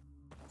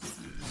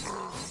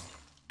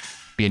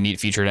 Be a neat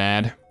feature to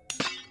add.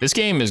 This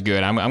game is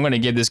good. I'm gonna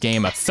give this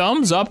game a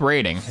thumbs up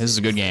rating. This is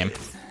a good game.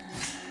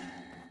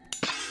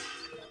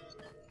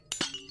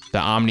 The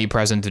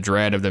omnipresent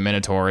dread of the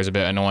Minotaur is a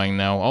bit annoying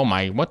though. Oh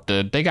my, what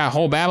the? They got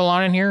whole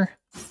Babylon in here?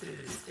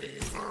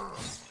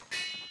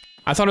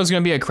 I thought it was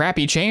gonna be a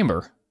crappy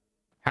chamber.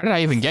 How did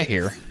I even get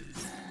here?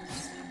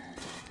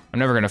 I'm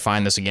never gonna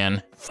find this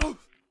again.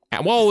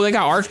 Whoa, they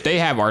got they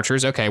have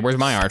archers. Okay, where's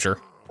my archer?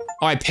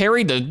 Oh, I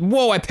parried the,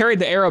 whoa, I parried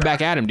the arrow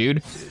back at him,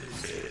 dude.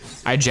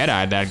 I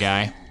Jedi'd that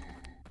guy.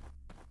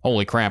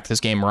 Holy crap, this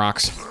game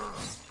rocks.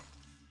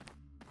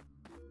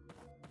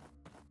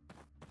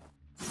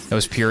 That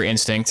was pure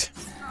instinct.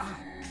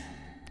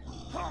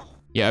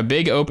 Yeah, a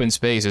big open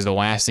space is the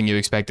last thing you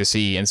expect to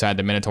see inside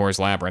the Minotaur's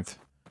labyrinth.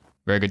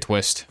 Very good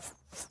twist.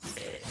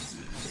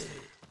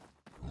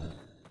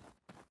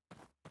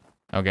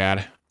 Oh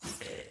god.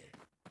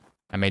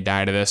 I may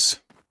die to this.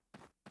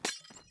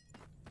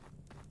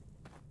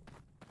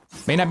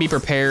 May not be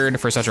prepared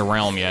for such a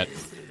realm yet.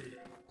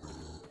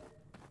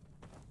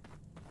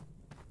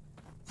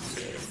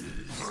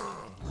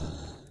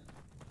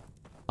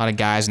 A lot of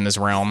guys in this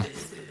realm.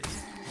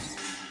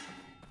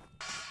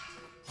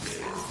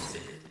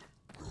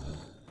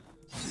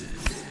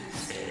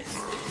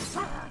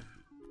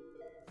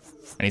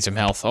 I need some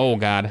health. Oh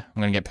god,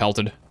 I'm gonna get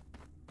pelted.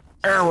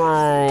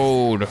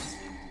 Arrowed!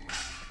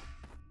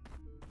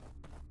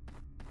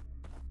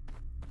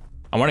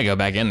 I want to go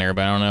back in there,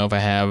 but I don't know if I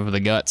have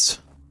the guts.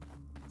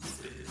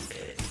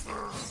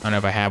 I don't know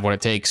if I have what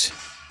it takes.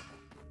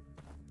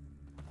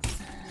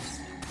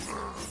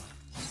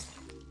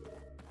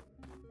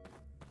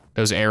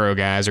 Those arrow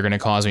guys are gonna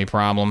cause me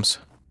problems.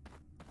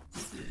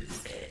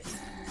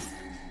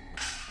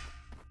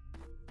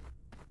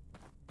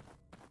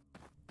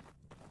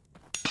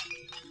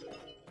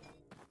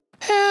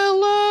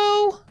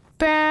 Hello,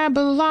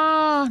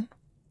 Babylon.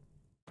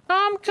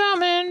 I'm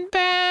coming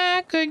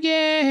back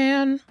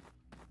again.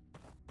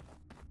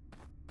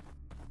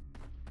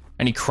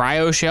 Any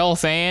Cryo Shell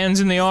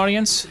fans in the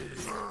audience?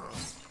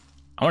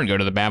 I want to go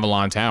to the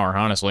Babylon Tower,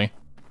 honestly.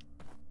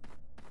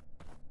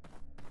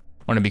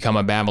 I want to become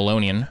a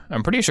Babylonian.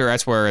 I'm pretty sure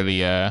that's where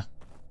the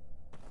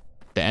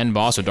end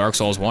boss of Dark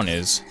Souls 1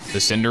 is. The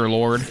Cinder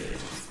Lord.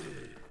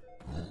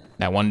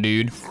 That one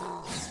dude.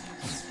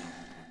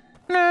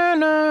 Na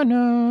na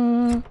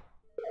na.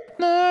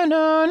 Na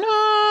na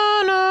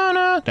na na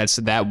na. That's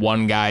that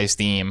one guy's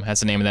theme.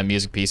 That's the name of that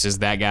music piece, is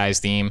that guy's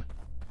theme.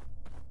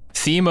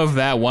 Theme of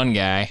that one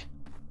guy.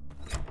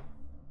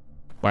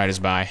 What did I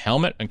just buy?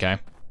 Helmet? Okay.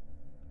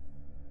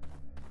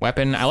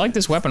 Weapon. I like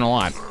this weapon a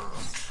lot.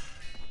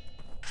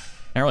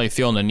 Not really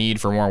feeling the need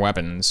for more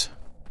weapons,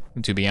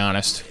 to be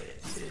honest.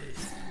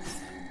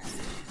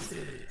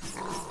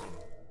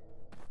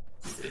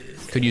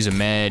 Could use a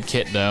med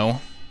kit, though.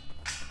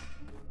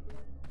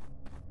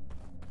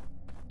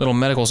 Little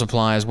medical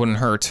supplies wouldn't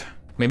hurt.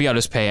 Maybe I'll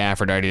just pay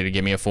Aphrodite to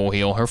give me a full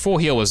heal. Her full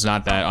heal was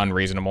not that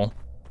unreasonable.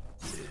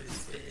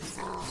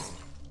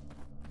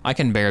 I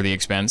can bear the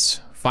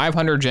expense.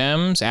 500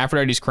 gems,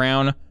 Aphrodite's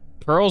crown.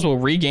 Pearls will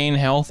regain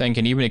health and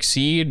can even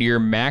exceed your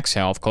max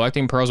health.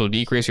 Collecting pearls will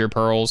decrease your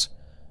pearls.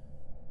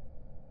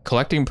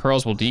 Collecting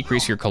pearls will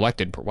decrease your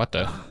collected, what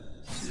the?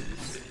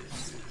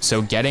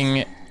 So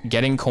getting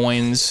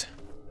coins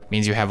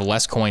means you have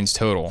less coins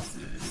total,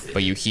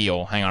 but you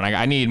heal. Hang on,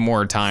 I need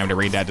more time to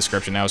read that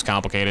description. That was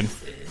complicated.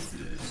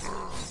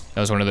 That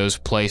was one of those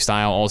play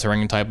style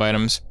altering type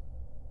items.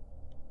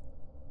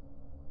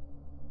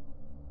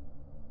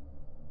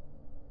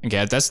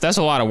 Okay, that's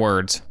a lot of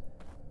words.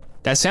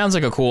 That sounds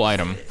like a cool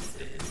item.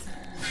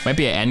 Might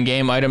be an end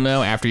game item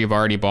though, after you've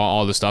already bought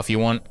all the stuff you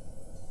want.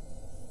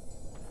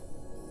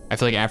 I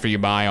feel like after you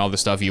buy all the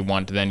stuff you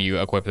want, then you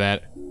equip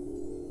that.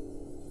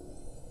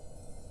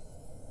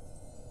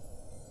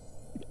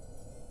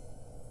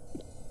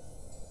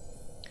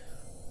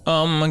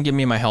 Give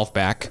me my health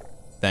back.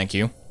 Thank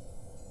you.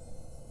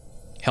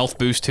 Health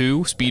boost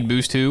 2, speed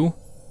boost 2.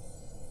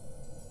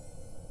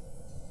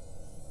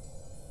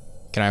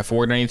 Can I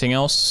afford anything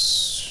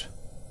else?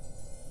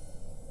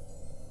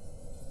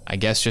 I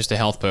guess just a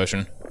health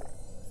potion.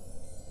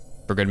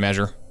 For good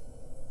measure.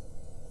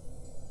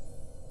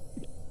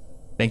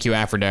 Thank you,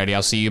 Aphrodite.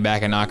 I'll see you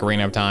back in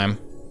Ocarina of Time.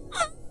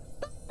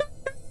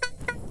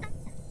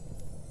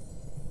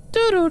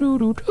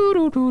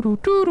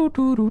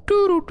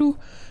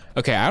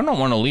 Okay, I don't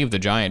want to leave the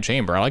giant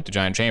chamber. I like the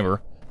giant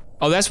chamber.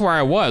 Oh, that's where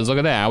I was. Look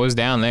at that. I was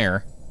down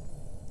there.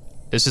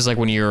 This is like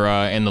when you're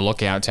in the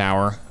lookout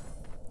tower,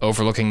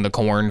 overlooking the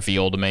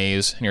cornfield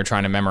maze, and you're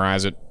trying to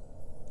memorize it.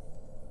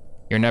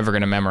 You're never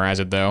gonna memorize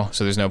it though,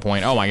 so there's no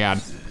point. Oh my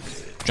god.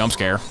 Jump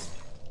scare.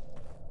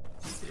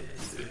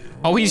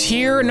 Oh, he's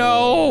here?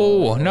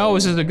 No! No,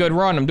 this is a good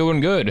run. I'm doing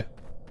good.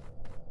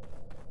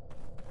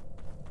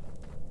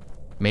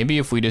 Maybe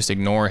if we just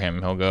ignore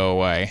him, he'll go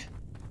away.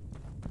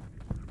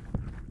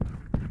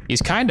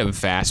 He's kind of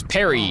fast.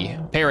 Parry!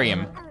 Parry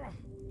him.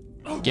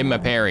 Give him a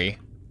parry.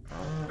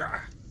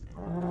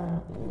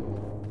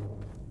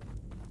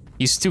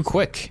 He's too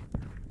quick.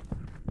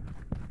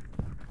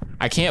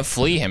 I can't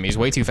flee him. He's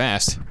way too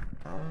fast.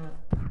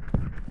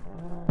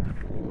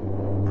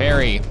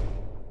 Parry.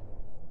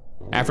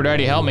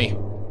 Aphrodite, help me.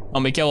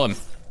 Help me kill him,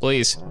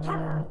 please.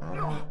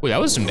 Ooh, that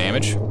was some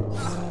damage.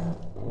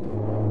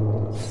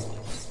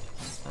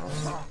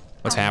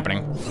 What's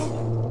happening?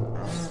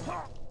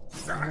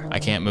 I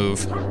can't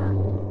move.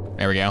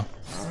 There we go.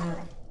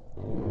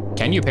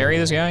 Can you parry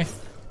this guy?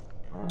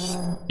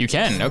 You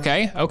can,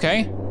 okay,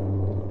 okay.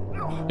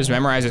 Just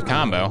memorize his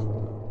combo.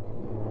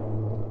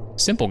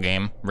 Simple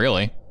game,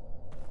 really.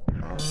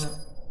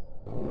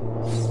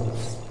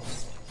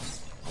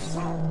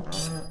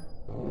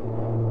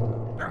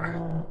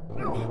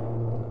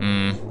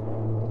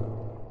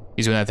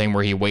 He's doing that thing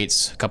where he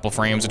waits a couple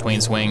frames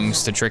between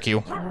swings to trick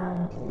you.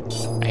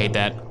 I hate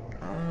that.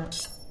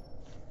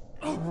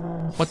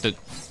 What the?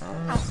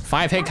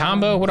 5-hit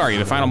combo? What are you,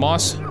 the final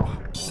boss?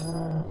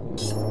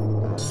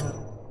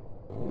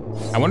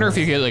 I wonder if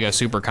you get like a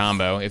super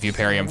combo if you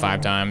parry him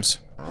 5 times.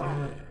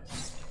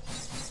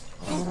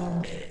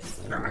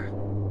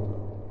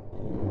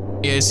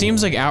 Yeah, it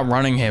seems like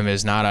outrunning him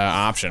is not an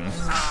option.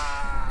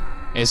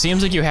 It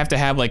seems like you have to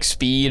have like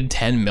speed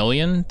 10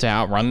 million to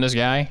outrun this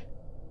guy.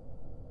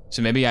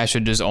 So maybe I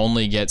should just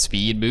only get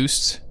speed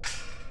boosts.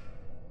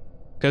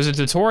 Because the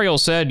tutorial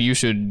said you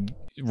should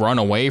run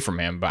away from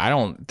him, but I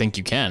don't think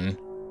you can.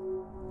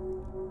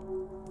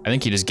 I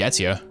think he just gets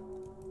you.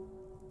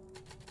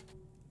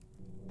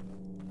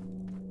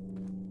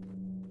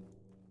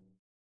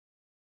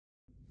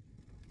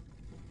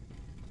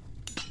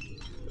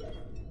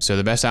 So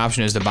the best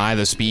option is to buy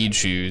the speed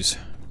shoes.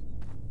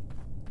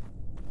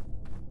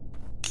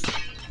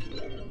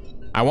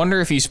 I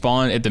wonder if if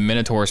the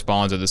Minotaur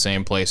spawns at the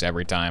same place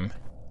every time.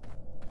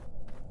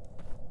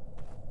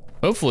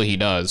 Hopefully he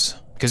does,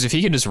 because if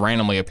he could just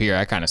randomly appear,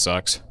 that kind of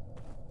sucks.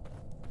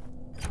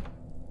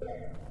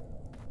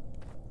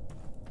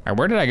 Alright,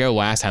 where did I go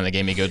last time that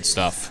gave me good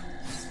stuff?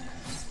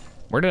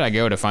 Where did I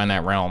go to find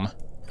that realm?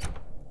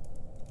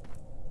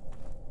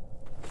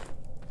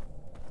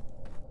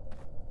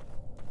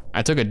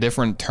 I took a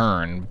different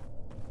turn,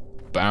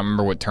 but I don't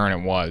remember what turn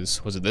it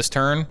was. Was it this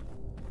turn?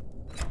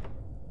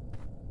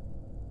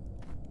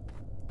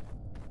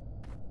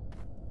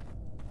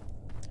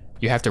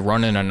 You have to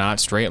run in a not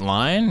straight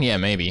line? Yeah,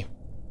 maybe.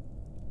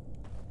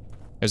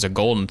 There's a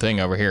golden thing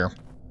over here.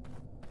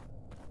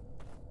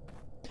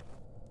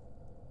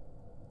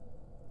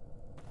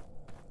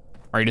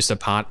 Are you just a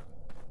pot?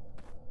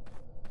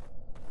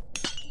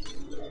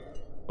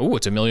 Ooh,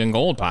 it's a 1,000,000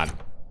 gold pot.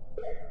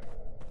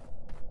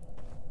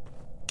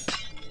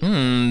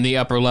 The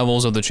upper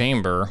levels of the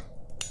chamber.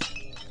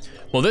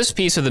 Well, this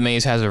piece of the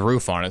maze has a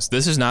roof on it.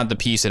 This is not the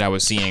piece that I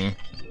was seeing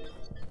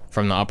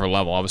from the upper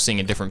level. I was seeing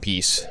a different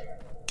piece.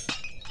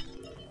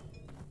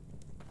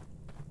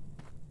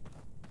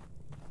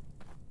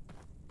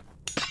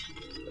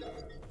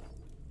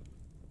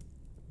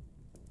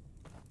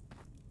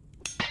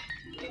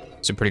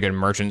 It's a pretty good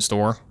merchant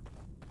store.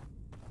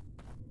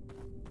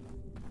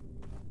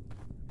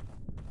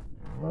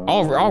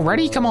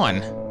 Already? Come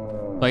on.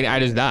 Like, I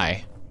just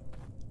die.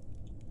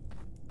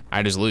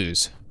 I just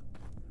lose.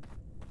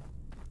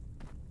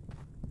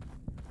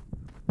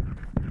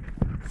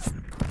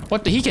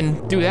 What the, he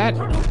can do that?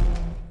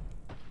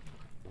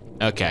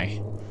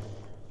 Okay.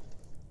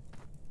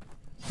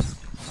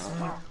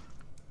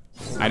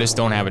 I just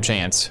don't have a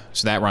chance,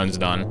 so that run's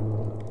done.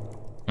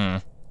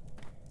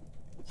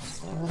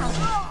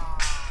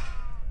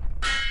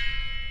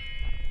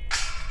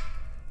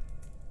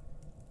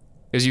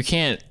 Because you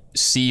can't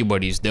see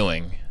what he's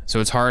doing, so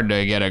it's hard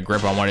to get a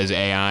grip on what his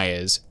AI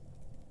is.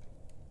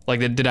 Like,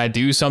 did I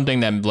do something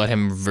that let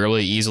him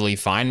really easily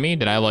find me?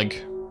 Did I,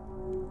 like,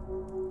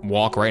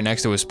 walk right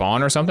next to his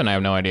spawn or something? I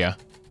have no idea.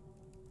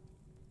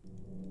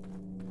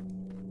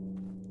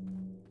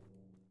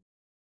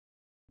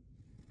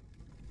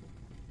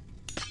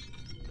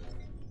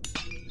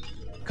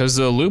 Because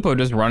the Lupo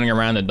just running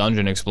around the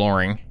dungeon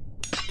exploring,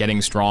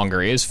 getting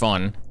stronger is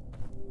fun.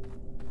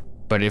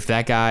 But if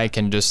that guy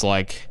can just,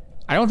 like,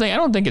 I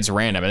don't think it's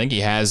random. I think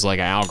he has like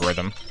an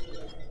algorithm.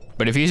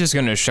 But if he's just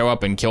gonna show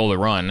up and kill the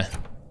run,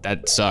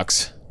 that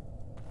sucks.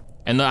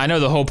 And I know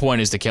the whole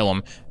point is to kill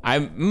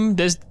him.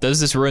 Does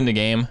this ruin the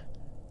game?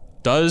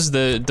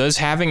 Does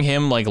having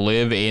him like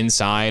live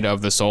inside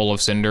of the Soul of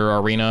Cinder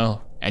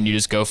arena and you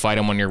just go fight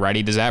him when you're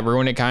ready, does that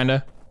ruin it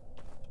kinda?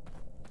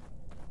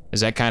 Does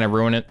that kind of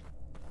ruin it?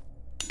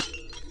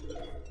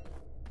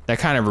 That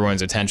kind of ruins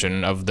the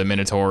tension of the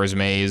Minotaur's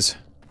maze.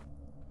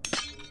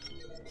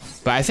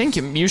 But I think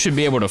you should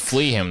be able to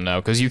flee him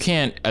though, because you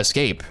can't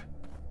escape.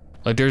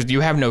 Like you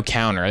have no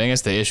counter. I think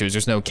that's the issue, is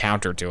there's no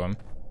counter to him.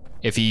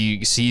 If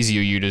he sees you,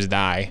 you just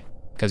die,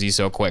 because he's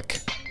so quick.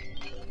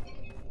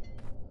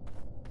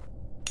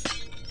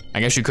 I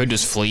guess you could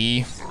just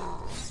flee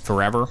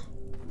forever.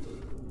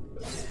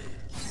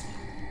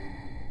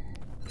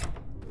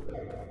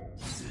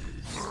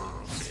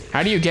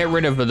 How do you get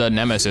rid of the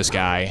Nemesis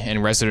guy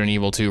in Resident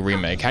Evil 2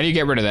 Remake? How do you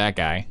get rid of that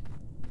guy?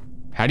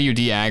 How do you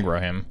de-aggro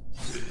him?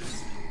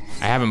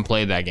 I haven't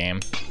played that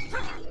game.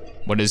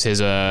 What is his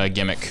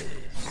gimmick?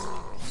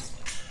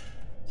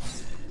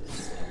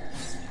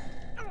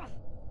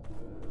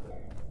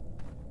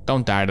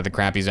 Don't die to the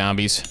crappy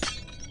zombies.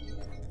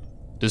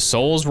 Does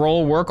Souls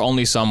Roll work?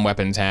 Only some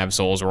weapons have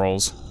Souls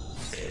Rolls.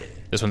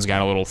 This one's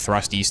got a little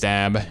thrusty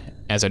stab,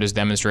 as I just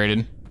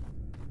demonstrated.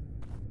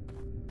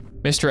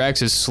 Mr.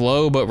 X is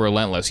slow but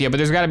relentless. Yeah, but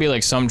there's gotta be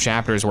like some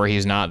chapters where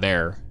he's not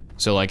there.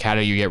 So like, how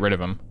do you get rid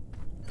of him?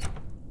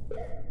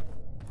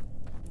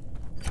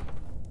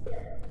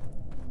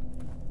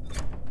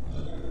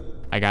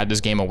 I got this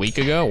game a week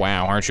ago?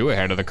 Wow, aren't you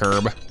ahead of the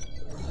curb?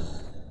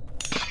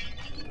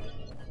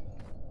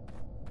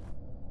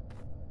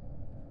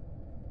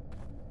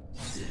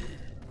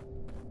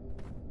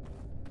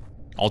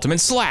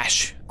 Ultimate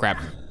Slash!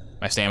 Crap,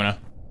 my stamina.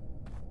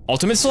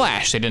 Ultimate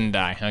Slash, they didn't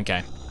die,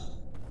 okay.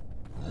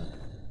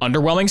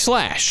 Underwhelming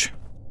Slash.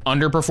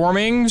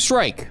 Underperforming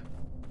Strike.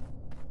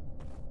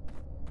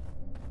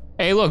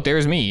 Hey, look,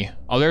 there's me.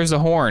 Oh, there's the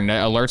horn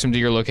that alerts him to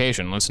your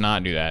location. Let's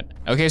not do that.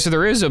 Okay, so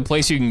there is a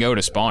place you can go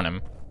to spawn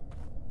him.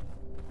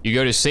 You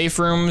go to safe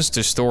rooms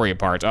to story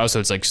parts. Oh, so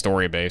it's like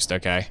story-based,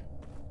 okay.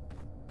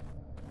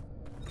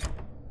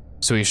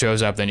 So he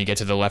shows up, then you get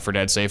to the Left 4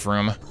 Dead safe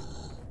room.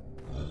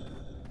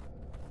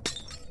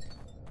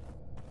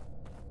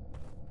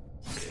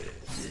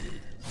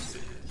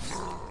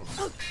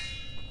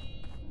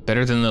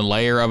 Better than the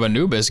Lair of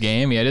Anubis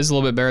game. Yeah, it is a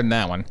little bit better than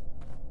that one.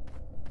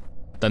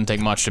 Doesn't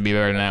take much to be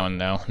better than that one,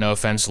 though. No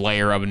offense,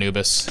 Lair of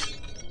Anubis.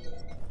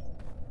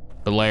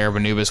 The Lair of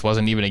Anubis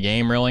wasn't even a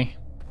game, really.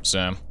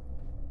 So.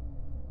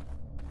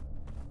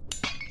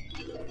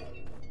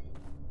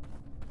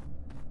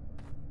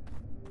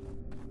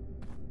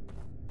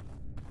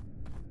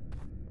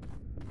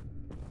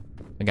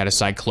 I got a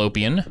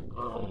Cyclopean.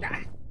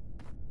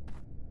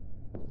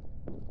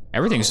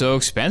 Everything's so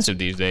expensive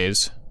these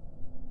days.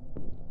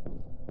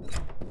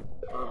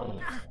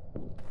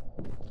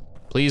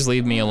 Please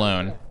leave me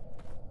alone.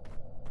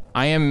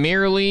 I am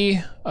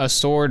merely a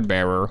sword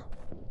bearer.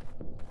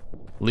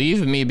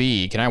 Leave me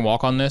be. Can I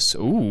walk on this?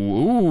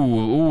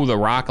 Ooh, the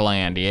rock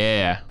land,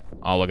 yeah.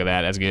 Oh, look at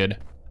that, that's good.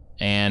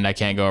 And I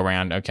can't go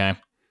around, okay.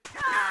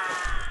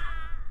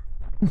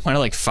 Why do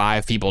like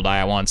 5 people die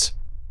at once?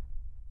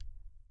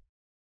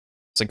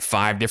 It's like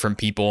 5 different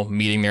people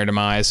meeting their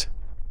demise.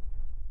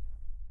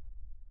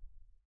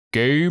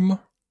 Game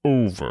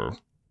over.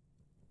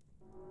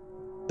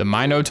 The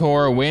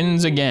Minotaur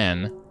wins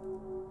again.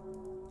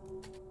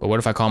 But what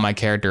if I call my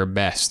character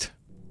Best?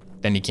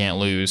 Then he can't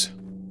lose.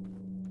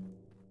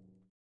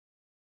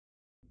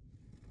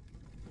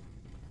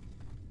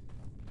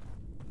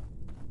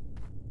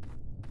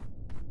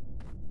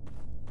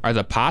 Are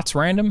the pots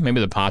random?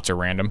 Maybe the pots are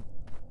random.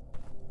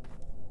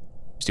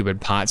 Stupid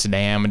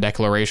Potsdam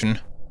declaration.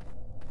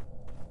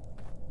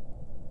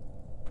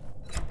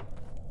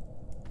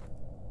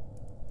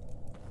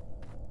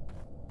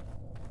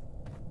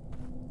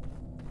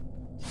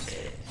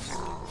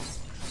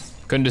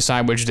 Couldn't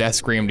decide which death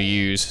scream to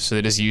use, so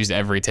they just used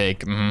every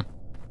take.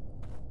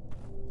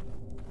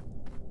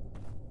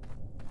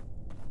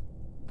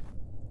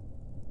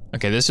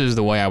 Okay, this is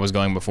the way I was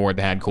going before.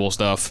 They had cool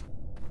stuff.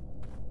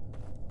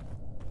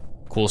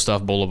 Cool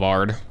Stuff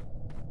Boulevard.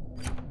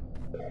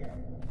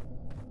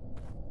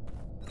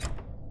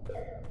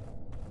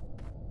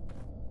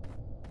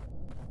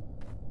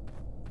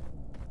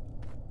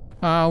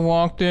 I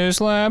walk this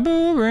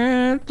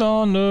labyrinth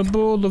on the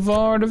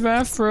boulevard of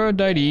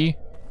Aphrodite.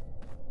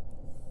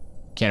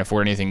 Can't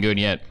afford anything good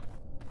yet.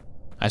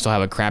 I still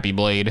have a crappy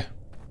blade.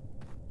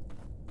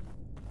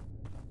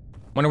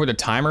 Wonder what the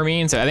timer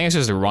means? I think it's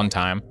just a run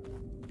time.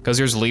 Because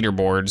there's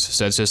leaderboards,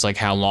 so it's just like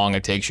how long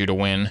it takes you to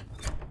win.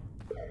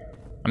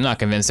 I'm not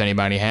convinced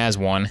anybody has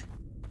one.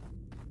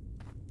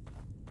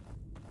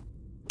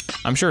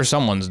 I'm sure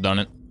someone's done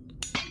it.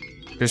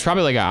 There's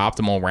probably like an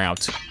optimal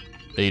route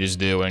that you just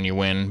do and you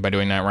win by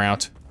doing that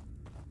route.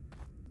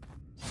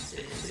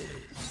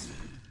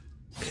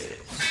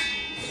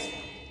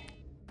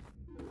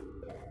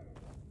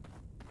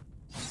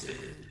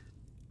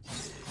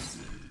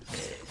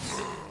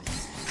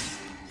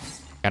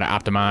 Gotta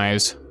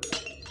optimize.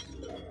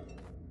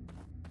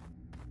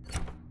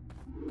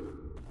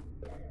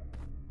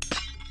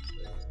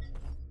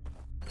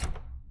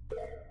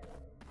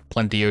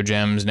 Plenty of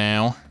gems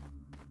now.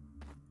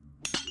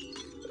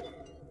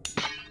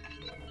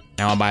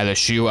 Now I'll buy the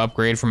shoe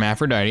upgrade from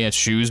Aphrodite. That's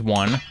shoes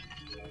 1.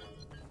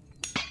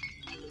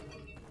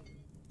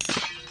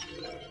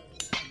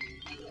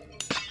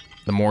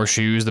 The more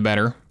shoes, the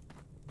better.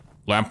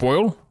 Lamp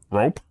oil,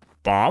 rope,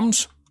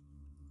 bombs.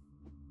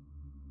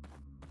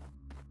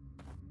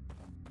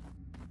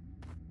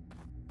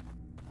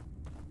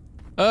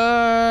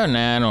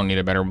 Nah, I don't need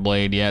a better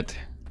blade yet.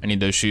 I need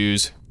those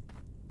shoes.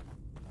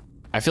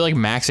 I feel like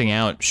maxing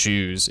out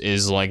shoes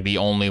is like the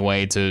only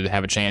way to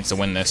have a chance to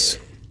win this.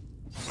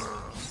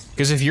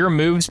 Because if your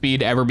move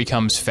speed ever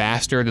becomes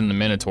faster than the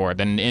Minotaur,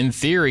 then in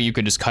theory you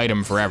could just kite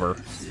him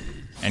forever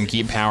and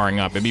keep powering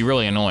up. It'd be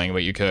really annoying,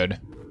 but you could.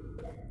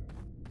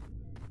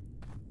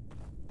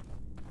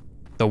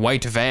 The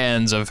white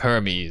vans of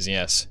Hermes,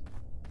 yes.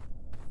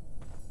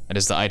 That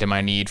is the item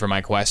I need for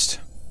my quest.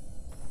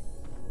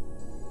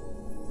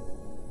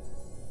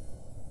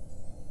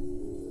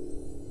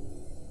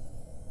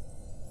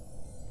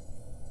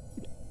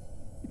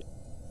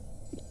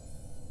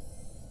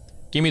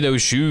 Give me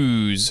those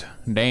shoes.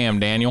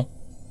 Damn, Daniel.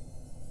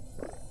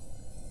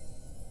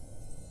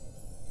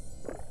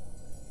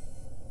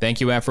 Thank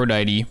you,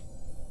 Aphrodite.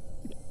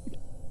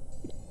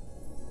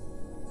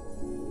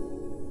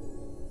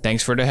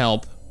 Thanks for the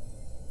help.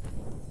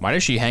 Why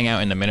does she hang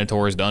out in the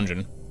Minotaur's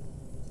dungeon?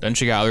 Doesn't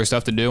she got other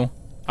stuff to do?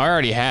 I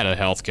already had a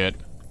health kit.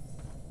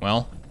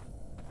 Well,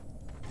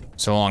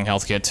 so long,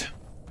 health kit.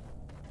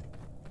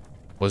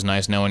 Was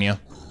nice knowing you.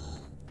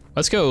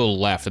 Let's go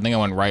left. I think I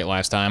went right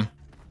last time.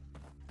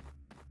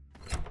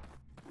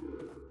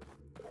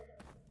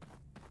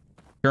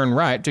 Turn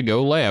right to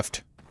go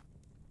left.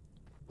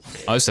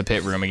 Oh, it's the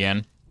pit room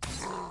again.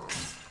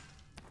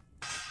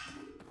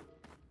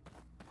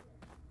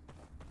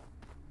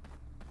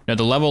 No,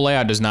 the level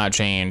layout does not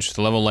change.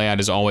 The level layout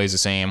is always the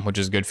same, which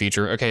is a good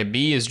feature. Okay,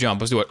 B is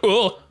jump. Let's do it.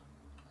 Oh!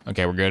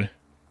 Okay, we're good.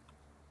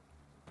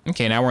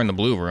 Okay, now we're in the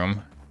blue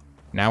room.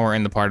 Now we're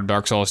in the part of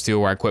Dark Souls 2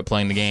 where I quit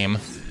playing the game.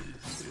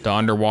 The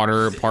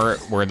underwater part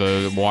where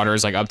the water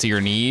is like up to your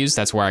knees,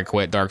 that's where I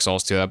quit Dark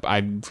Souls 2.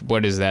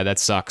 What is that? That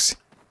sucks.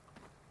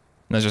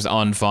 That's just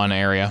unfun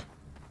area.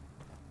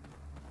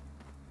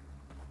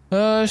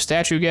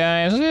 Statue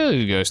guys.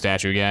 Let's go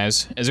statue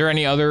guys. Is there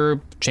any other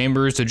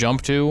chambers to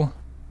jump to?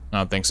 I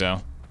don't think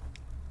so.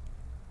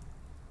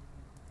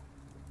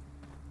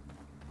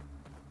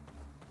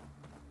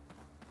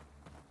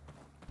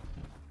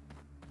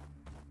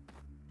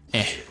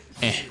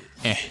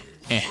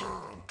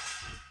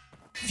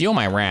 Feel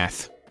my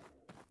wrath.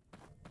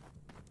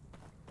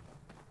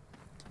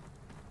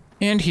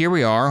 And here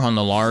we are on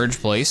the large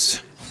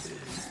place.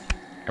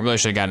 I really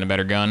should have gotten a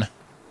better gun.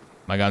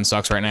 My gun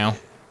sucks right now.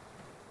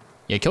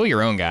 Yeah, kill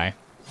your own guy.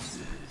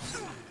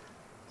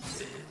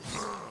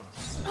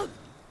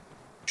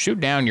 Shoot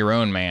down your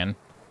own man.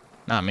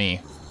 Not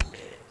me.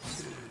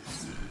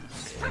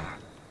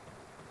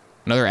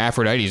 Another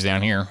Aphrodite's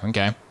down here.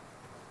 Okay.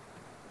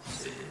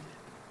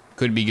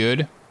 Could be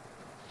good.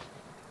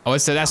 Oh,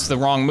 that's the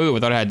wrong move. I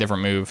thought I had a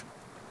different move.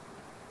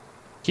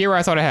 Here,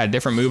 I thought I had a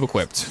different move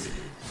equipped.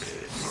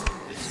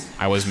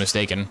 I was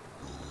mistaken.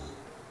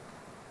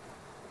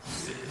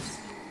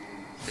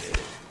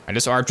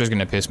 This archer's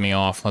gonna piss me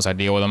off unless I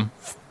deal with him.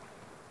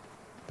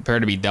 Prepare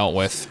to be dealt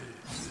with.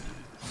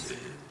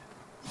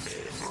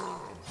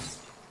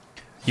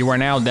 You are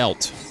now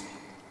dealt.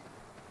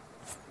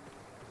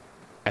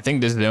 I think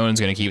this zone's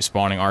gonna keep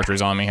spawning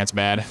archers on me. That's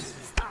bad.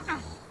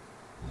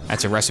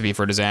 That's a recipe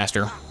for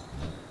disaster.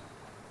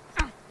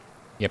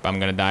 Yep, I'm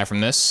gonna die from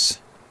this.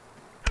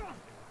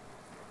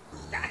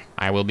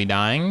 I will be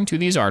dying to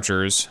these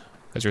archers,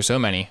 because there's so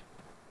many.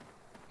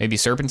 Maybe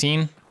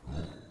Serpentine?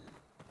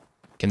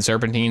 Can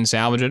Serpentine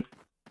salvage it?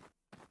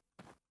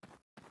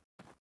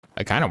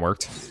 It kind of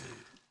worked.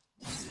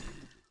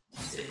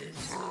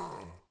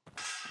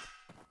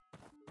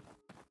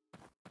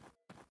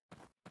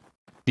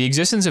 The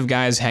existence of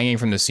guys hanging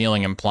from the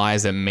ceiling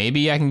implies that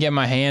maybe I can get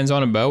my hands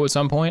on a bow at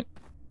some point.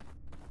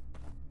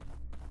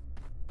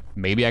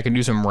 Maybe I can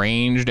do some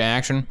ranged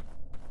action.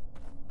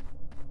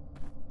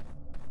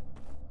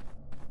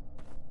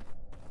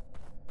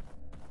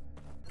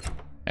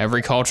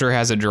 Every culture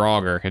has a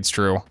draugr, it's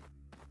true.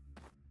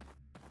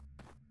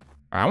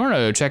 I want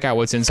to check out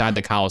what's inside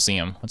the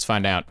Colosseum. Let's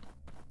find out.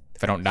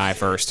 If I don't die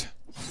first.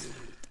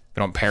 If I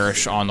don't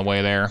perish on the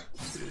way there.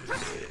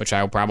 Which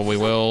I probably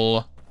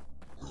will.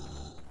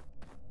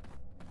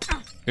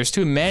 There's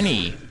too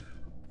many.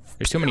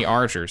 There's too many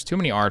archers. Too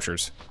many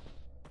archers.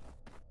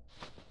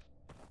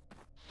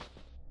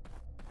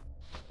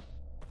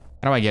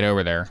 How do I get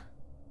over there?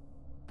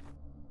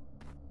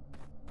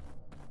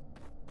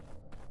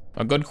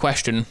 A good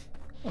question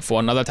for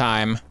another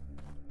time.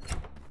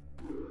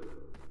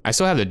 I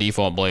still have the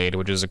default blade,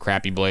 which is a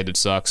crappy blade that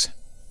sucks.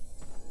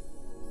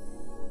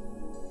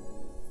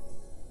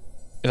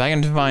 If I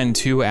can find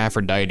 2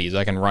 Aphrodites,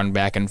 I can run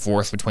back and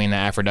forth between the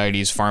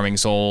Aphrodites farming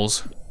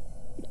souls.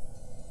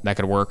 That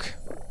could work.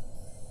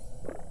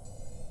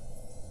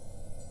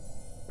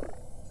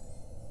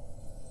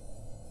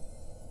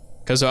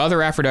 Because the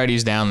other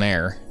Aphrodite's down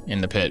there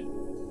in the pit.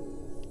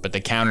 But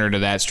the counter to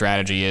that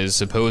strategy is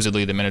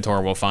supposedly the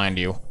Minotaur will find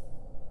you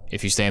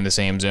if you stay in the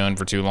same zone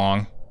for too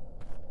long.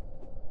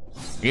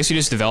 I guess you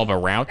just develop a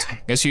route.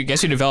 I guess you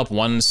develop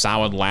one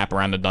solid lap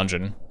around the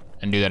dungeon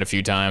and do that a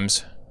few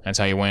times. That's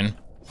how you win.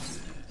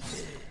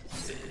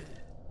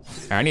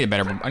 Right, I need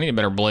a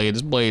better blade.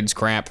 This blade's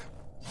crap.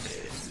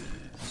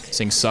 This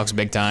thing sucks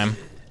big time.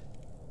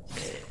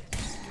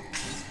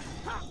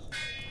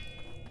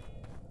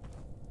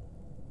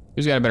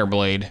 Who's got a better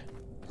blade?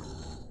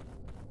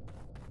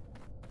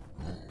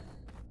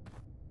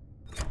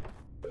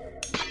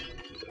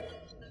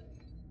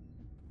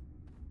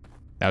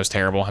 That was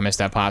terrible. I missed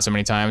that pot so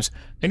many times.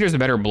 I think there's a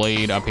better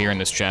blade up here in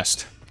this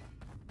chest.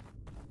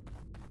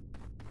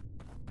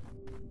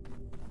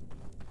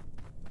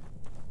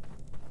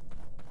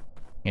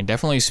 And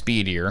definitely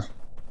speedier.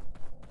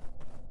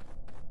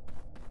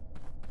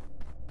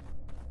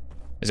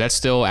 Is that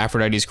still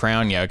Aphrodite's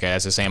crown? Yeah, okay,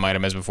 that's the same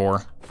item as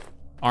before.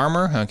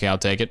 Armor? Okay, I'll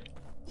take it.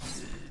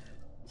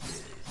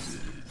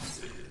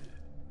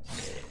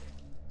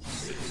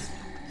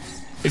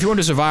 If you want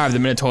to survive the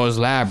Minotaur's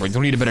labyrinth,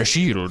 you'll need a better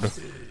shield.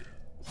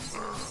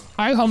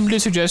 I humbly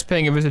suggest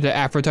paying a visit to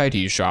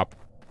Aphrodite's shop.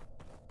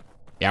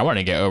 Yeah, I want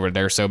to get over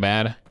there so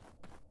bad.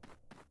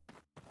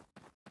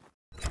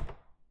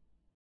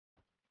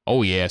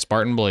 Oh yeah,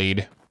 Spartan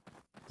Blade.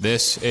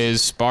 This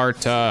is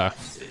Sparta.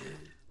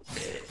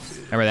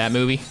 Remember that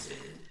movie?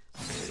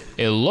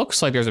 It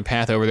looks like there's a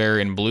path over there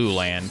in Blue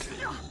Land.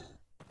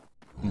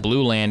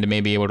 Blue Land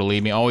may be able to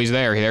lead me. Oh, he's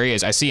there. There he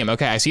is. I see him.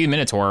 Okay, I see the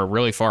Minotaur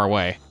really far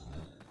away.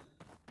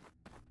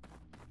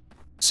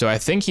 So I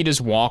think he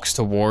just walks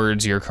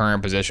towards your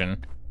current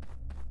position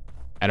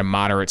at a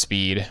moderate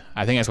speed.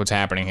 I think that's what's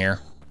happening here.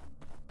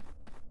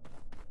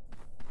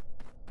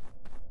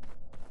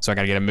 So I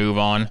gotta get a move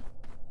on.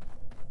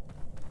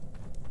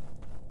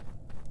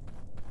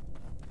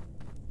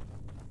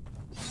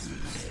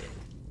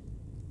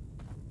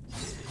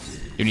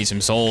 You need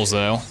some souls,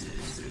 though.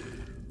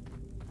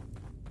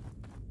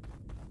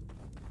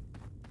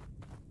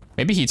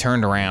 Maybe he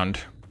turned around.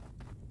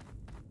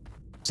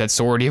 Is that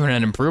sword even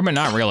an improvement?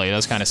 Not really, it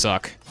does kind of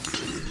suck.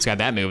 It's got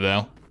that move,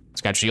 though.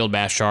 It's got shield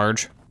bash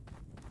charge.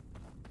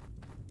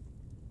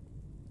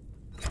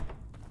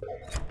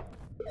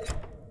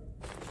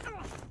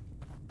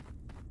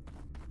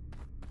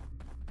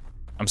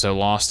 I'm so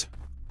lost.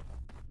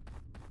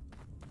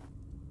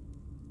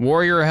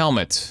 Warrior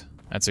helmet.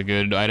 That's a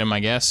good item, I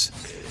guess.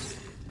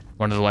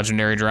 One of the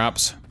legendary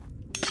drops.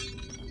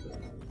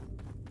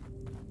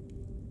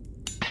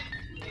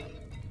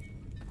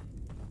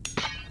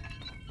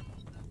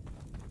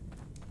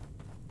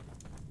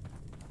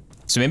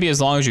 So maybe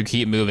as long as you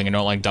keep moving and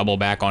don't like double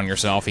back on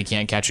yourself, he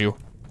can't catch you.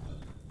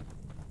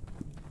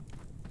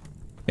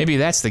 Maybe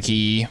that's the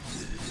key.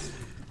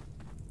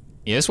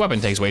 Yeah, this weapon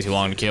takes way too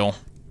long to kill.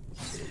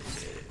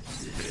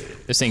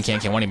 This thing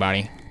can't kill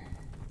anybody.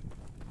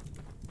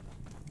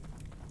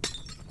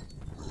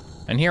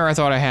 And here I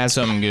thought I had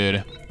something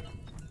good.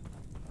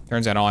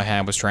 Turns out all I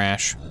had was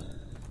trash.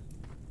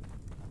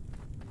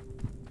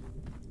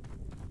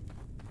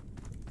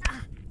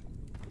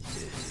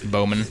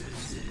 Bowman.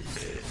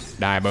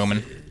 Die,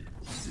 Bowman.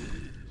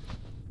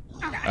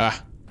 I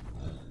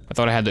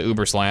thought I had the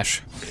Uber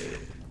Slash.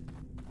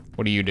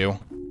 What do you do?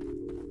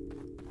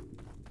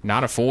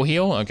 Not a full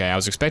heal? Okay, I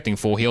was expecting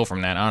full heal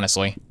from that,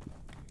 honestly.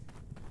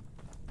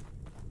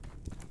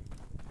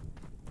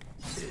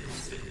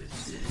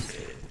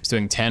 It's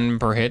doing 10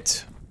 per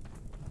hit.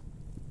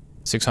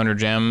 600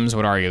 gems.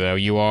 What are you, though?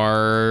 You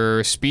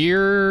are...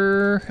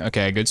 spear?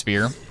 Okay, good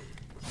spear.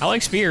 I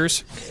like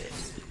spears.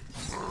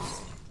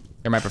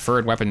 They're my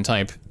preferred weapon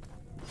type.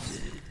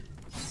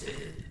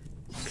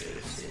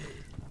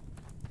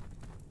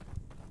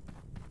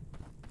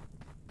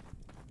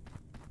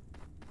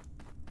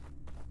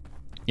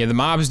 Yeah, the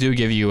mobs do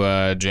give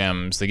you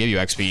gems. They give you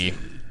XP,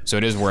 so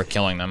it is worth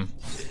killing them.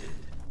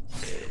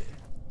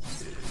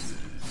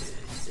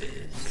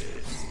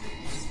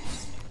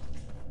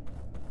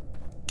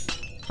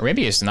 Or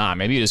maybe it's not.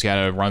 Maybe you just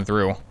gotta run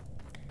through.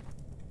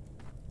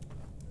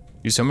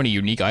 Use so many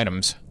unique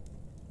items.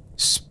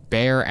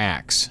 Spare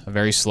axe. A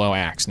very slow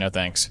axe. No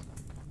thanks.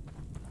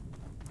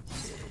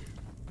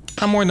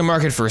 I'm more in the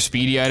market for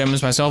speedy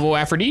items myself. Oh,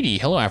 Aphrodite.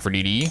 Hello,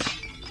 Aphrodite.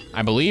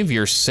 I believe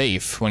you're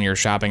safe when you're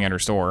shopping at her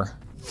store.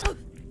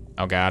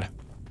 Oh, God.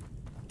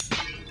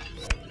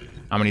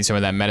 I'm gonna need some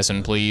of that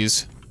medicine,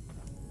 please.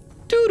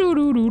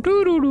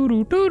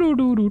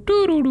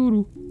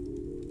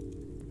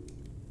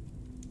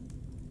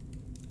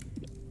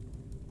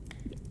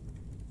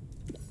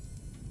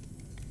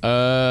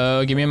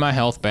 Give me my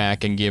health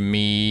back and give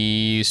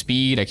me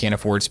speed. I can't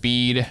afford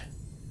speed.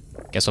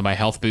 Guess I'll buy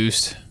health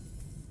boost.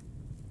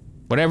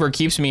 Whatever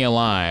keeps me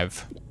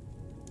alive.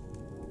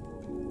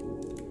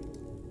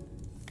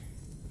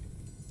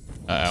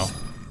 Uh-oh.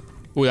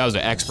 Ooh, that was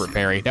an expert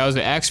parry. That was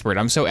an expert.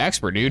 I'm so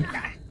expert, dude.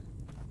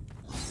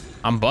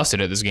 I'm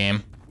busted at this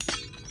game.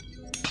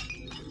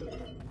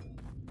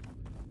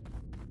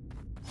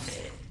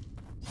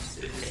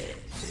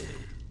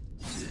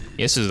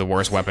 This is the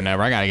worst weapon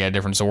ever. I gotta get a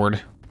different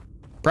sword.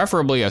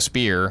 Preferably a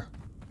spear.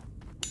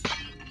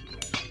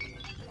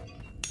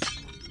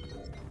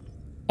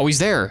 Oh, he's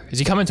there. Is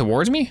he coming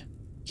towards me?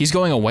 He's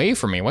going away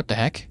from me. What the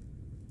heck?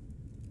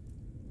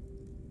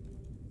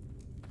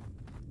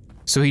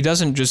 So he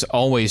doesn't just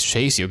always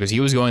chase you, because he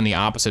was going the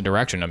opposite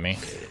direction of me.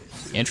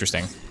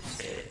 Interesting.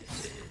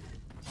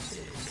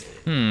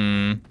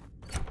 The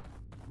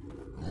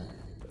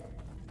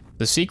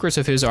secrets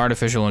of his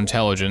artificial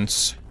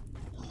intelligence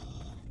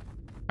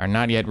are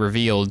not yet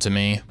revealed to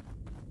me.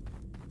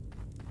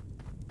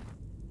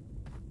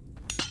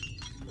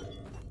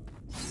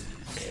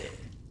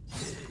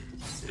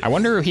 I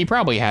wonder if he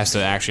probably has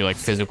to actually like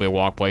physically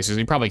walk places.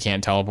 He probably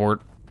can't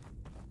teleport.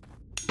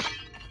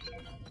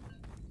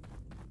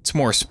 It's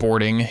more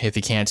sporting if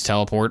he can't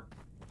teleport.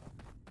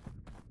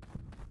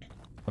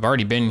 I've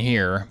already been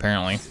here,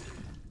 apparently.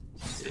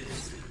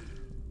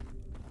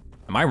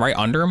 Am I right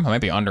under him? I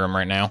might be under him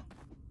right now.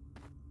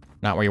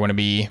 Not where you want to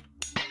be.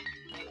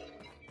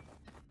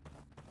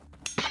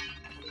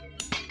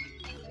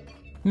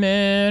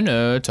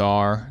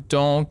 Minotaur,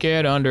 don't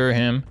get under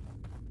him.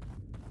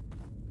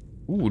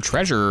 Ooh,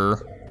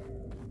 treasure.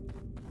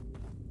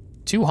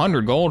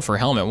 200 gold for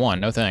helmet 1,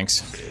 no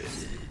thanks.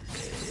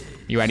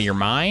 You out of your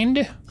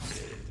mind?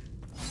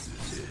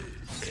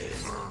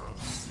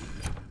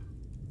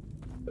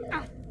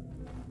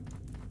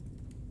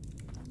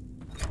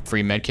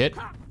 Free medkit.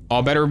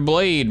 Oh, better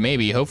blade,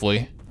 maybe,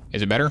 hopefully.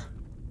 Is it better?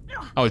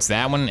 Oh, it's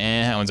that one?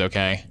 Eh, that one's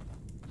okay.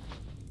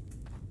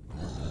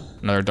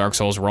 Another Dark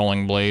Souls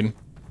rolling blade.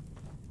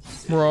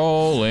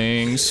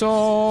 Rolling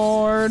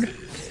sword.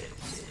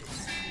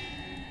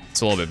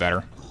 It's a little bit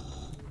better.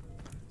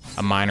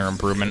 A minor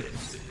improvement.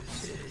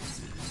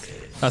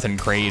 Nothing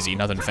crazy,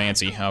 nothing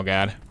fancy. Oh,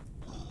 God.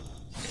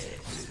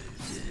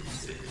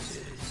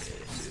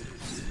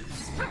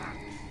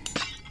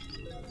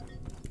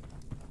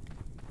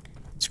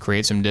 Let's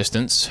create some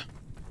distance.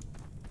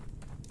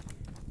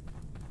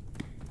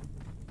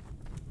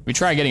 We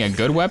try getting a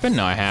good weapon?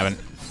 No, I haven't.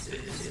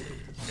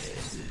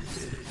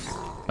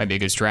 Might be a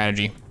good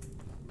strategy.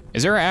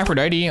 Is there an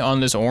Aphrodite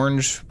on this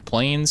orange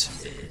plains?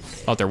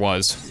 Thought there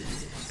was.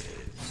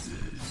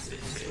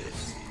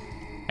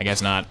 I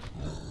guess not.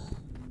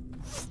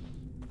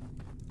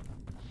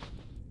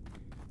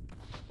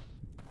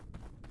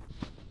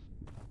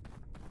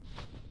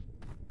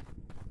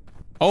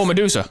 Oh,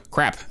 Medusa.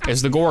 Crap.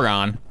 It's the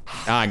Gorgon.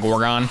 Ah,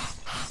 Gorgon.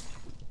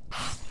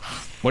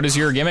 What is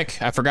your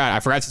gimmick? I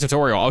forgot the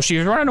tutorial. Oh,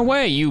 she's running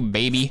away, you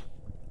baby.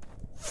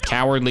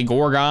 Cowardly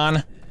Gorgon.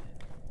 At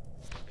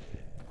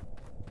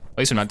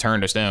least I'm not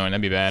turned to stone.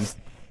 That'd be bad.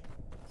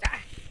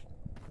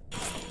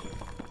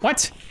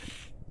 What?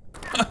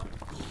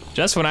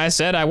 Just when I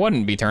said I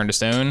wouldn't be turned to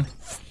stone,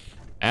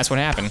 that's what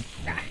happened.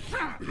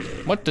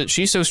 What the?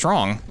 She's so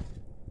strong.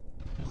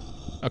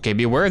 Okay,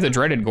 beware the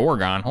dreaded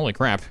Gorgon. Holy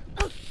crap.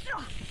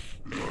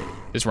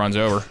 This runs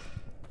over.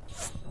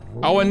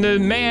 Oh, and the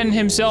man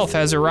himself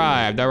has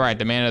arrived. All right,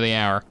 the man of the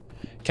hour.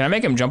 Can I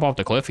make him jump off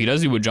the cliff? He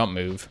does do a jump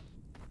move.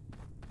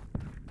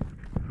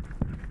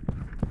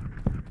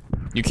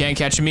 You can't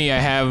catch me, I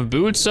have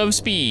boots of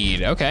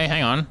speed. Okay,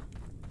 hang on.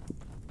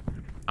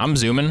 I'm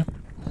zooming.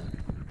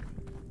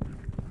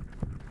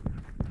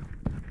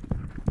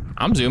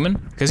 I'm zooming,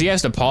 because he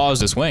has to pause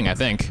to swing, I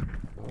think.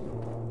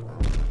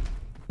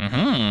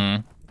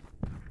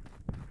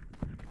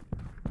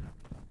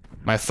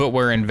 My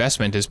footwear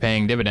investment is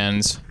paying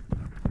dividends.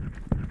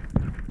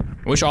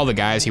 I wish all the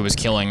guys he was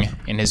killing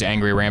in his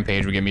angry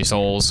rampage would give me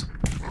souls.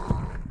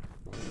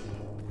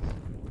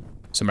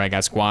 Somebody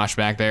got squashed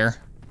back there.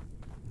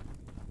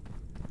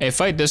 Hey,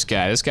 fight this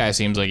guy. This guy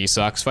seems like he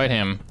sucks. Fight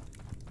him.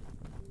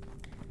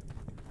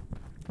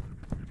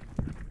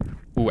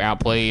 Ooh,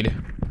 outplayed.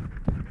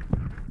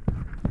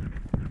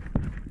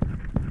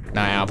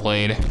 Nah,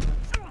 outplayed.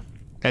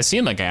 That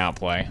seemed like an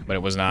outplay, but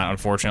it was not,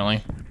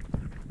 unfortunately.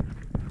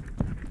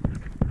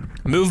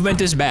 Movement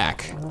is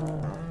back.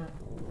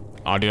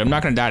 Oh, dude, I'm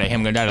not gonna die to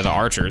him. I'm gonna die to the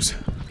archers.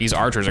 These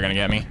archers are gonna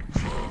get me.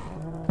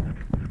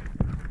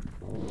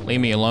 Leave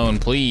me alone,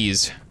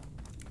 please.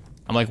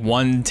 I'm like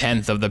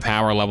 1/10 of the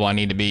power level I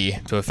need to be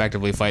to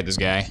effectively fight this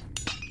guy.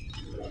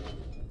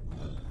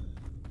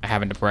 I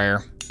haven't a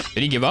prayer.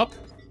 Did he give up?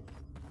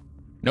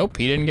 Nope,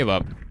 he didn't give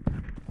up.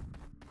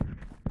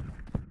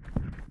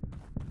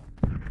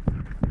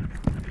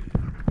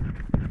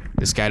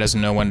 This guy doesn't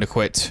know when to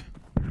quit.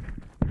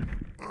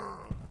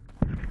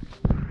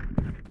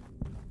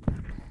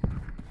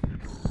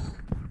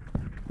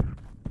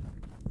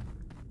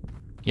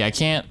 Yeah, I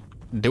can't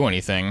do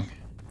anything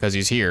because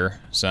he's here.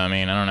 So, I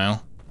mean, I don't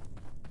know.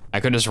 I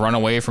could just run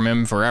away from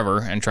him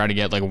forever and try to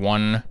get like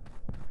one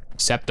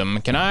septum.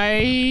 Can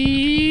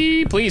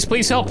I? Please,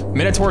 please help.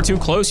 Minotaur too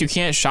close. You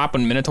can't shop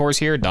when Minotaur's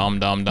here. Dumb,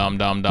 dumb, dumb,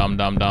 dumb, dumb,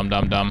 dumb, dumb,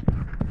 dumb, dumb.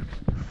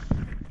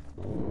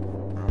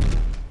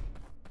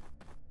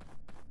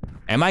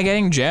 Am I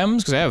getting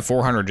gems? Because I have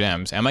 400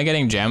 gems. Am I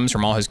getting gems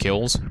from all his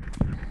kills?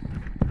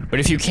 But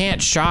if you can't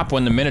shop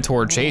when the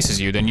Minotaur chases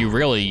you, then you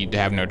really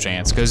have no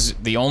chance. Because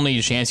the only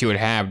chance you would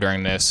have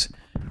during this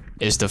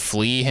is to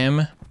flee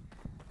him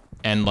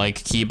and like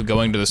keep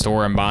going to the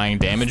store and buying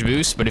damage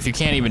boosts. But if you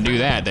can't even do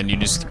that, then you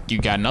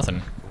got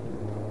nothing.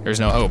 There's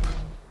no hope.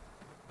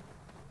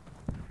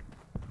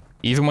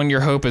 Even when your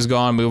hope is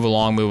gone, move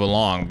along, move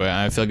along. But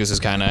I feel like this is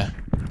kind of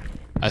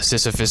a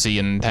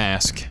Sisyphusian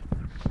task.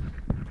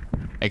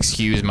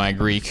 Excuse my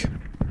Greek.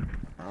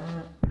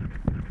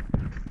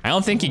 I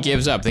don't think he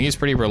gives up. I think he's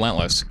pretty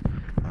relentless.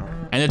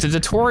 And the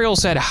tutorial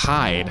said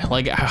hide.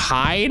 Like,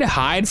 hide?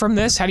 Hide from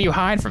this? How do you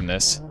hide from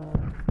this?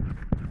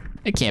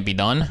 It can't be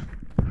done.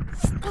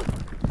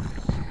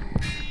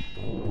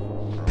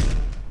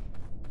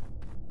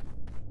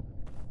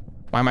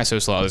 Why am I so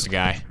slow? There's a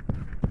guy.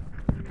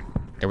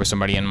 There was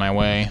somebody in my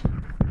way.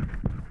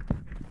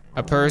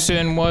 A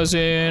person was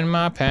in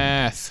my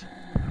path.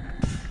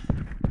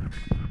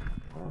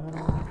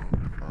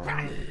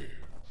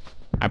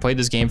 I played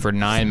this game for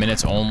 9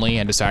 minutes only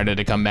and decided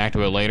to come back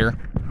to it later.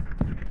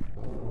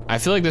 I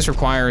feel like this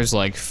requires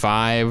like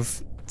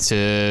 5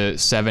 to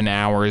 7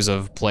 hours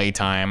of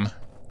playtime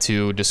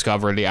to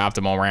discover the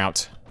optimal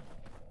route.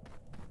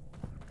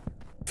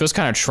 Feels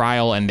kind of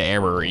trial and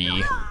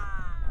error-y.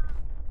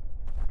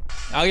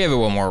 I'll give it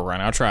one more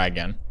run. I'll try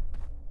again.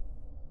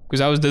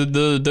 Because I was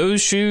those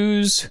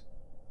shoes.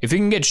 If you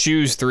can get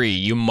shoes 3,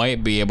 you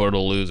might be able to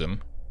lose them.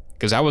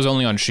 Because I was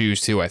only on shoes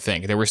 2, I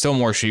think. There were still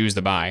more shoes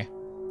to buy.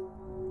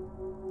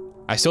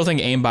 I still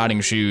think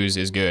aimbotting shoes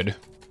is good.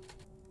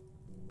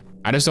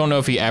 I just don't know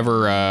if he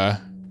ever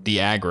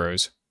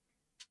de-aggroes.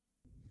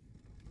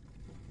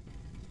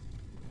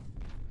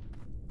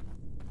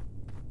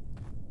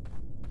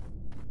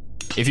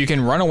 If you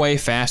can run away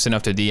fast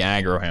enough to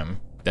de-aggro him,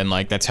 then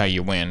like that's how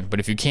you win. But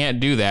if you can't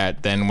do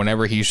that, then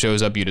whenever he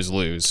shows up, you just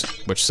lose,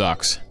 which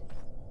sucks.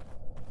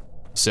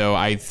 So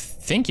I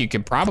think you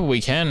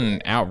probably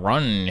can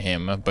outrun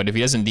him, but if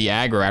he doesn't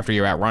de-aggro after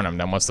you outrun him,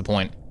 then what's the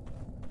point?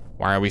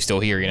 Why are we still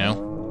here, you know?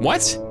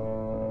 What?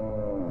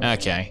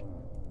 Okay.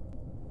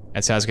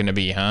 That's how it's gonna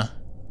be, huh?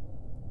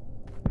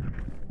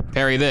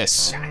 Parry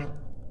this.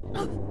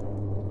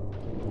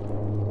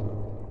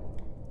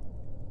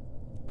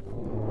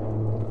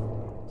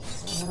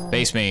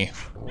 Face me.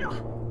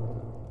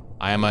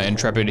 I am an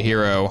intrepid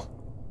hero.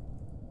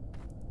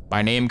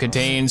 My name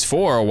contains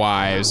 4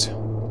 wives.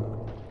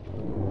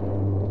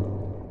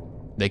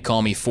 They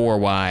call me 4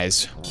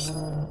 wise.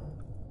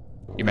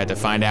 You're about to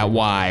find out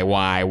why.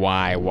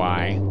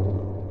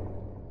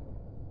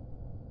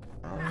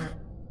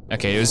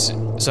 Okay,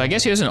 so I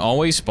guess he doesn't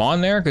always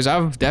spawn there, because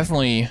I've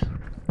definitely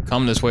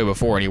come this way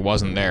before and he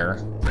wasn't there.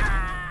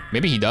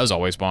 Maybe he does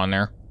always spawn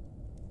there.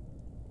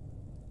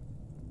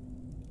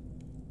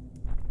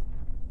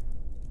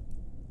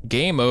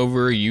 Game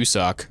over, you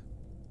suck.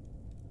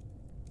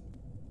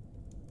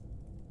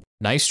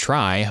 Nice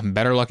try,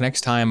 better luck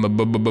next time,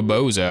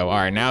 bozo. All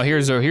right, now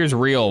here's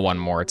real one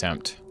more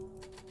attempt.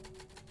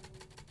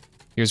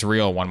 Here's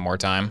real one more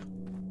time.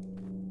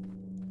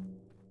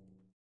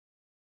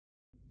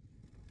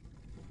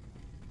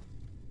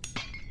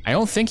 I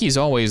don't think he's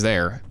always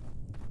there.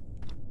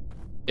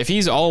 If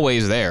he's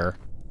always there,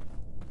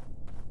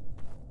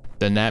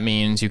 then that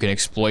means you can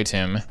exploit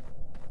him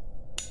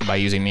by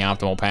using the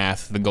optimal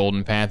path, the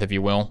golden path, if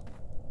you will.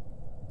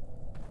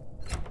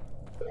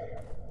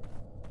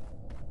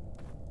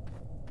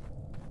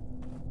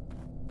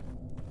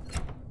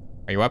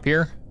 Are you up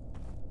here?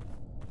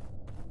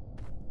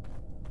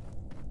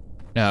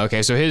 No,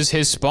 okay, so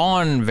his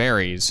spawn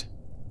varies.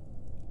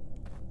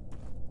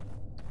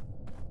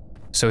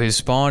 So his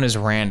spawn is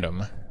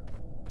random.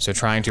 So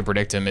trying to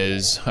predict him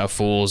is a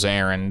fool's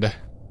errand.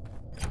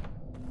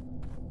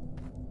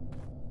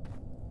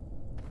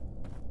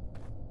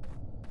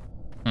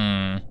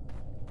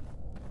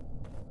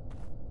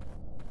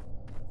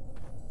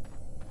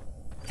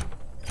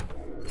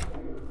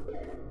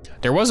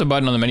 There was a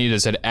button on the menu that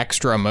said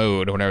extra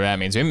mode, whatever that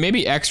means.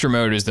 Maybe extra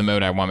mode is the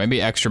mode I want.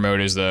 Maybe extra mode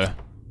is the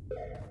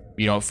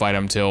you don't fight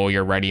him till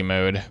you're ready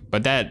mode.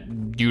 But that,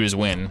 you just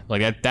win.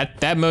 Like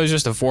that mode is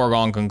just a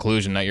foregone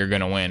conclusion that you're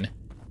gonna win.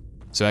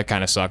 So that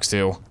kind of sucks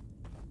too.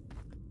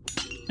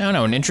 I don't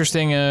know, an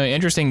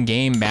interesting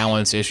game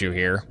balance issue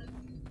here.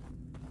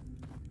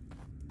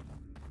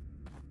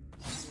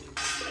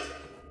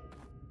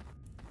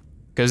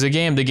 Because the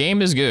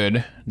game is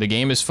good. The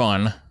game is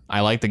fun. I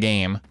like the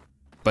game.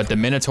 But the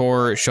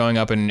Minotaur showing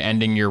up and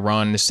ending your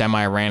run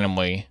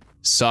semi-randomly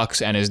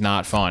sucks and is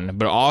not fun.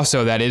 But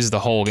also, that is the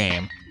whole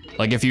game.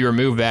 Like, if you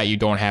remove that, you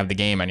don't have the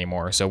game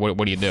anymore. So what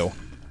do you do?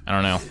 I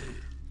don't know.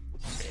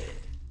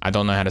 I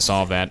don't know how to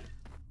solve that.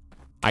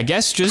 I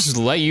guess just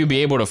let you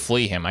be able to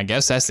flee him. I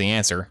guess that's the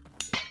answer.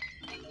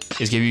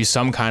 Is give you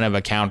some kind of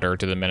a counter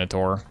to the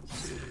Minotaur.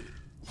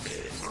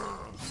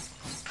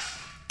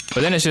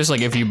 But then it's just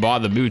like if you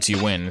bought the boots,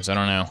 you win. So I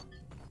don't know.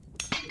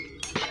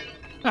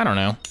 I don't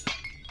know.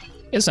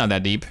 It's not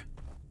that deep.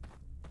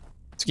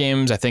 This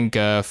game's, I think,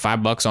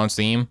 $5 on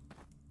Steam.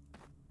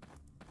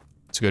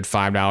 It's a good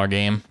 $5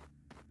 game.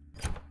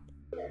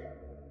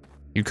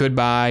 You could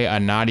buy a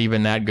not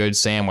even that good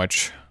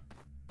sandwich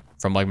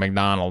from like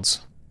McDonald's.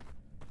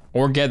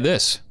 Or get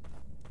this.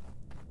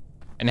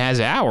 And it has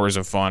hours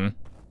of fun.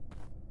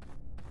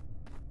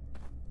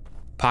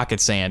 Pocket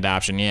sand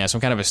option, yeah,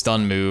 some kind of a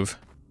stun move.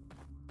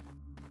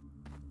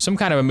 Some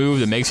kind of a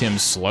move that makes him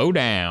slow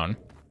down.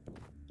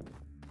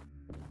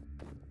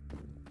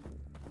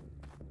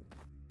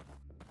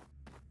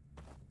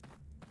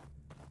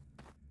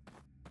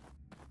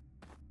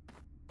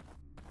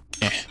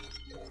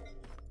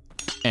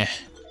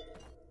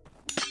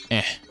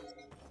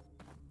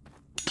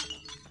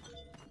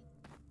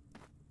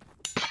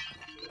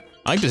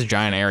 I like this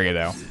giant area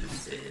though.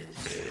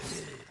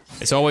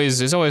 It's always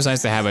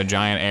nice to have a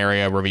giant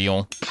area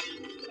reveal.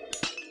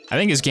 I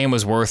think this game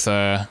was worth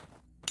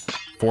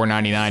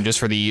 $4.99 just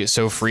for the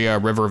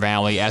Sofria River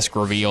Valley-esque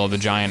reveal of the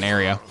giant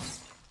area.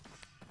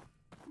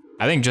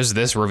 I think just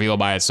this reveal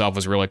by itself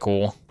was really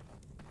cool.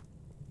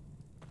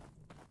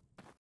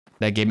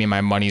 That gave me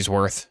my money's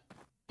worth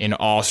in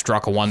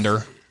awestruck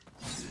wonder.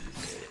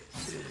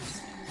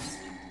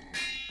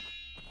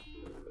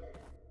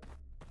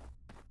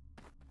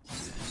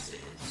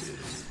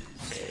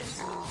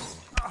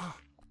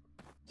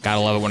 Gotta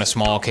love it when a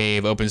small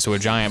cave opens to a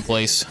giant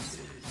place.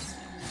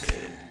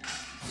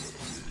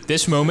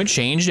 This moment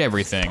changed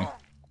everything.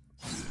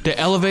 The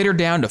elevator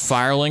down to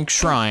Firelink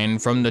Shrine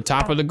from the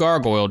top of the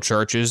Gargoyle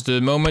Church is the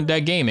moment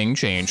that gaming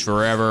changed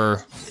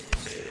forever.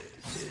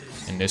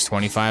 In this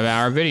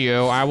 25-hour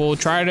video, I will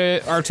try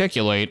to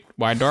articulate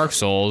why Dark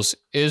Souls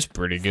is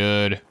pretty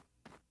good.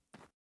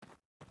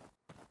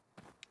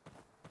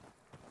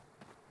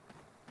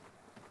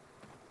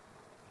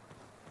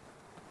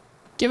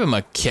 Give him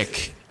a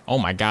kick. Oh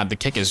my god, the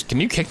kick is...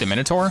 Can you kick the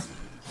Minotaur?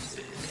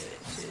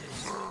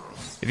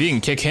 If you can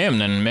kick him,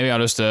 then maybe I'll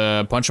just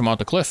punch him off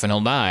the cliff and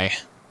he'll die.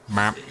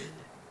 Bop.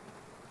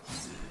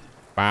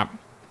 Bop.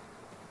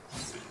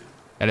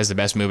 That is the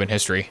best move in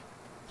history.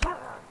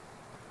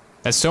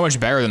 That's so much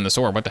better than the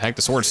sword. What the heck?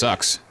 The sword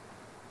sucks.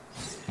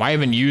 Why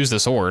even use the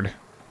sword?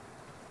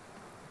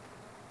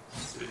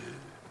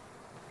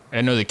 I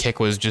didn't know the kick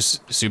was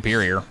just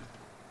superior.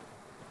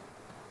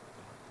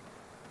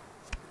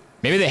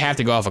 Maybe they have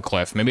to go off a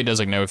cliff. Maybe it does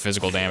like no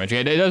physical damage. Yeah,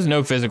 it does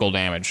no physical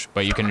damage,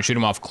 but you can shoot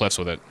them off cliffs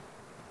with it.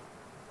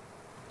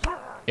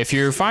 If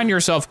you find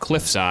yourself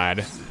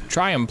cliffside,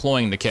 try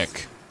employing the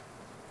kick.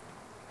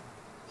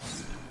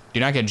 Do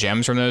you not get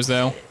gems from those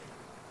though?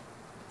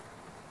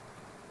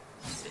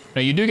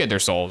 No, you do get their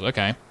souls,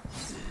 okay.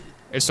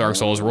 It's Dark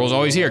Souls, rules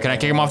always here. Can I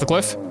kick him off the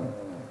cliff?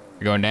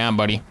 You're going down,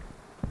 buddy.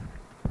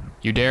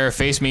 You dare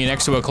face me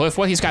next to a cliff?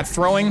 What, he's got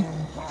throwing?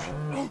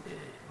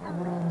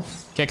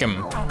 Kick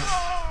him.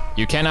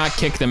 You cannot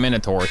kick the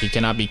Minotaur. He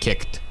cannot be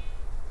kicked.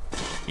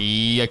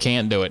 You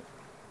can't do it.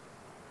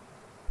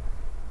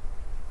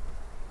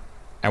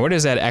 Now, what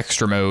is that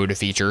extra mode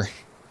feature?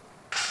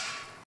 I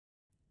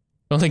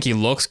don't think he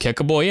looks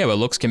kickable. Yeah, but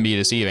looks can be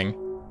deceiving.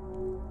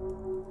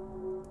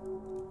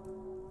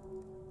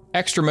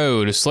 Extra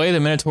mode. Slay the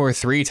Minotaur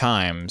 3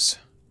 times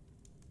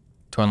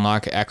to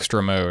unlock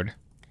extra mode.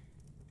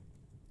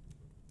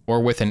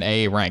 Or with an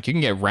A rank. You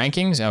can get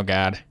rankings? Oh,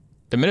 God.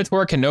 The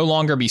Minotaur can no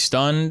longer be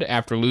stunned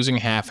after losing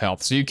half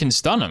health, so you can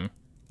stun him.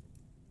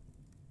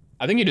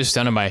 I think you just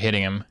stun him by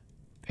hitting him.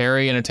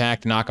 Parry and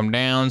attack to knock him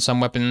down. Some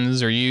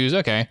weapons are used.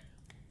 Okay.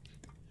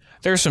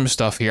 There's some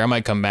stuff here. I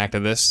might come back to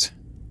this.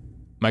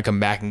 Might come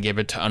back and give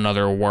it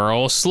another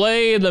whirl.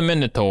 Slay the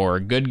Minotaur.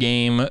 Good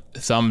game.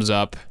 Thumbs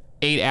up.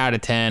 8 out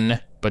of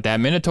 10. But that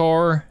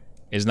Minotaur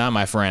is not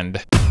my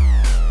friend.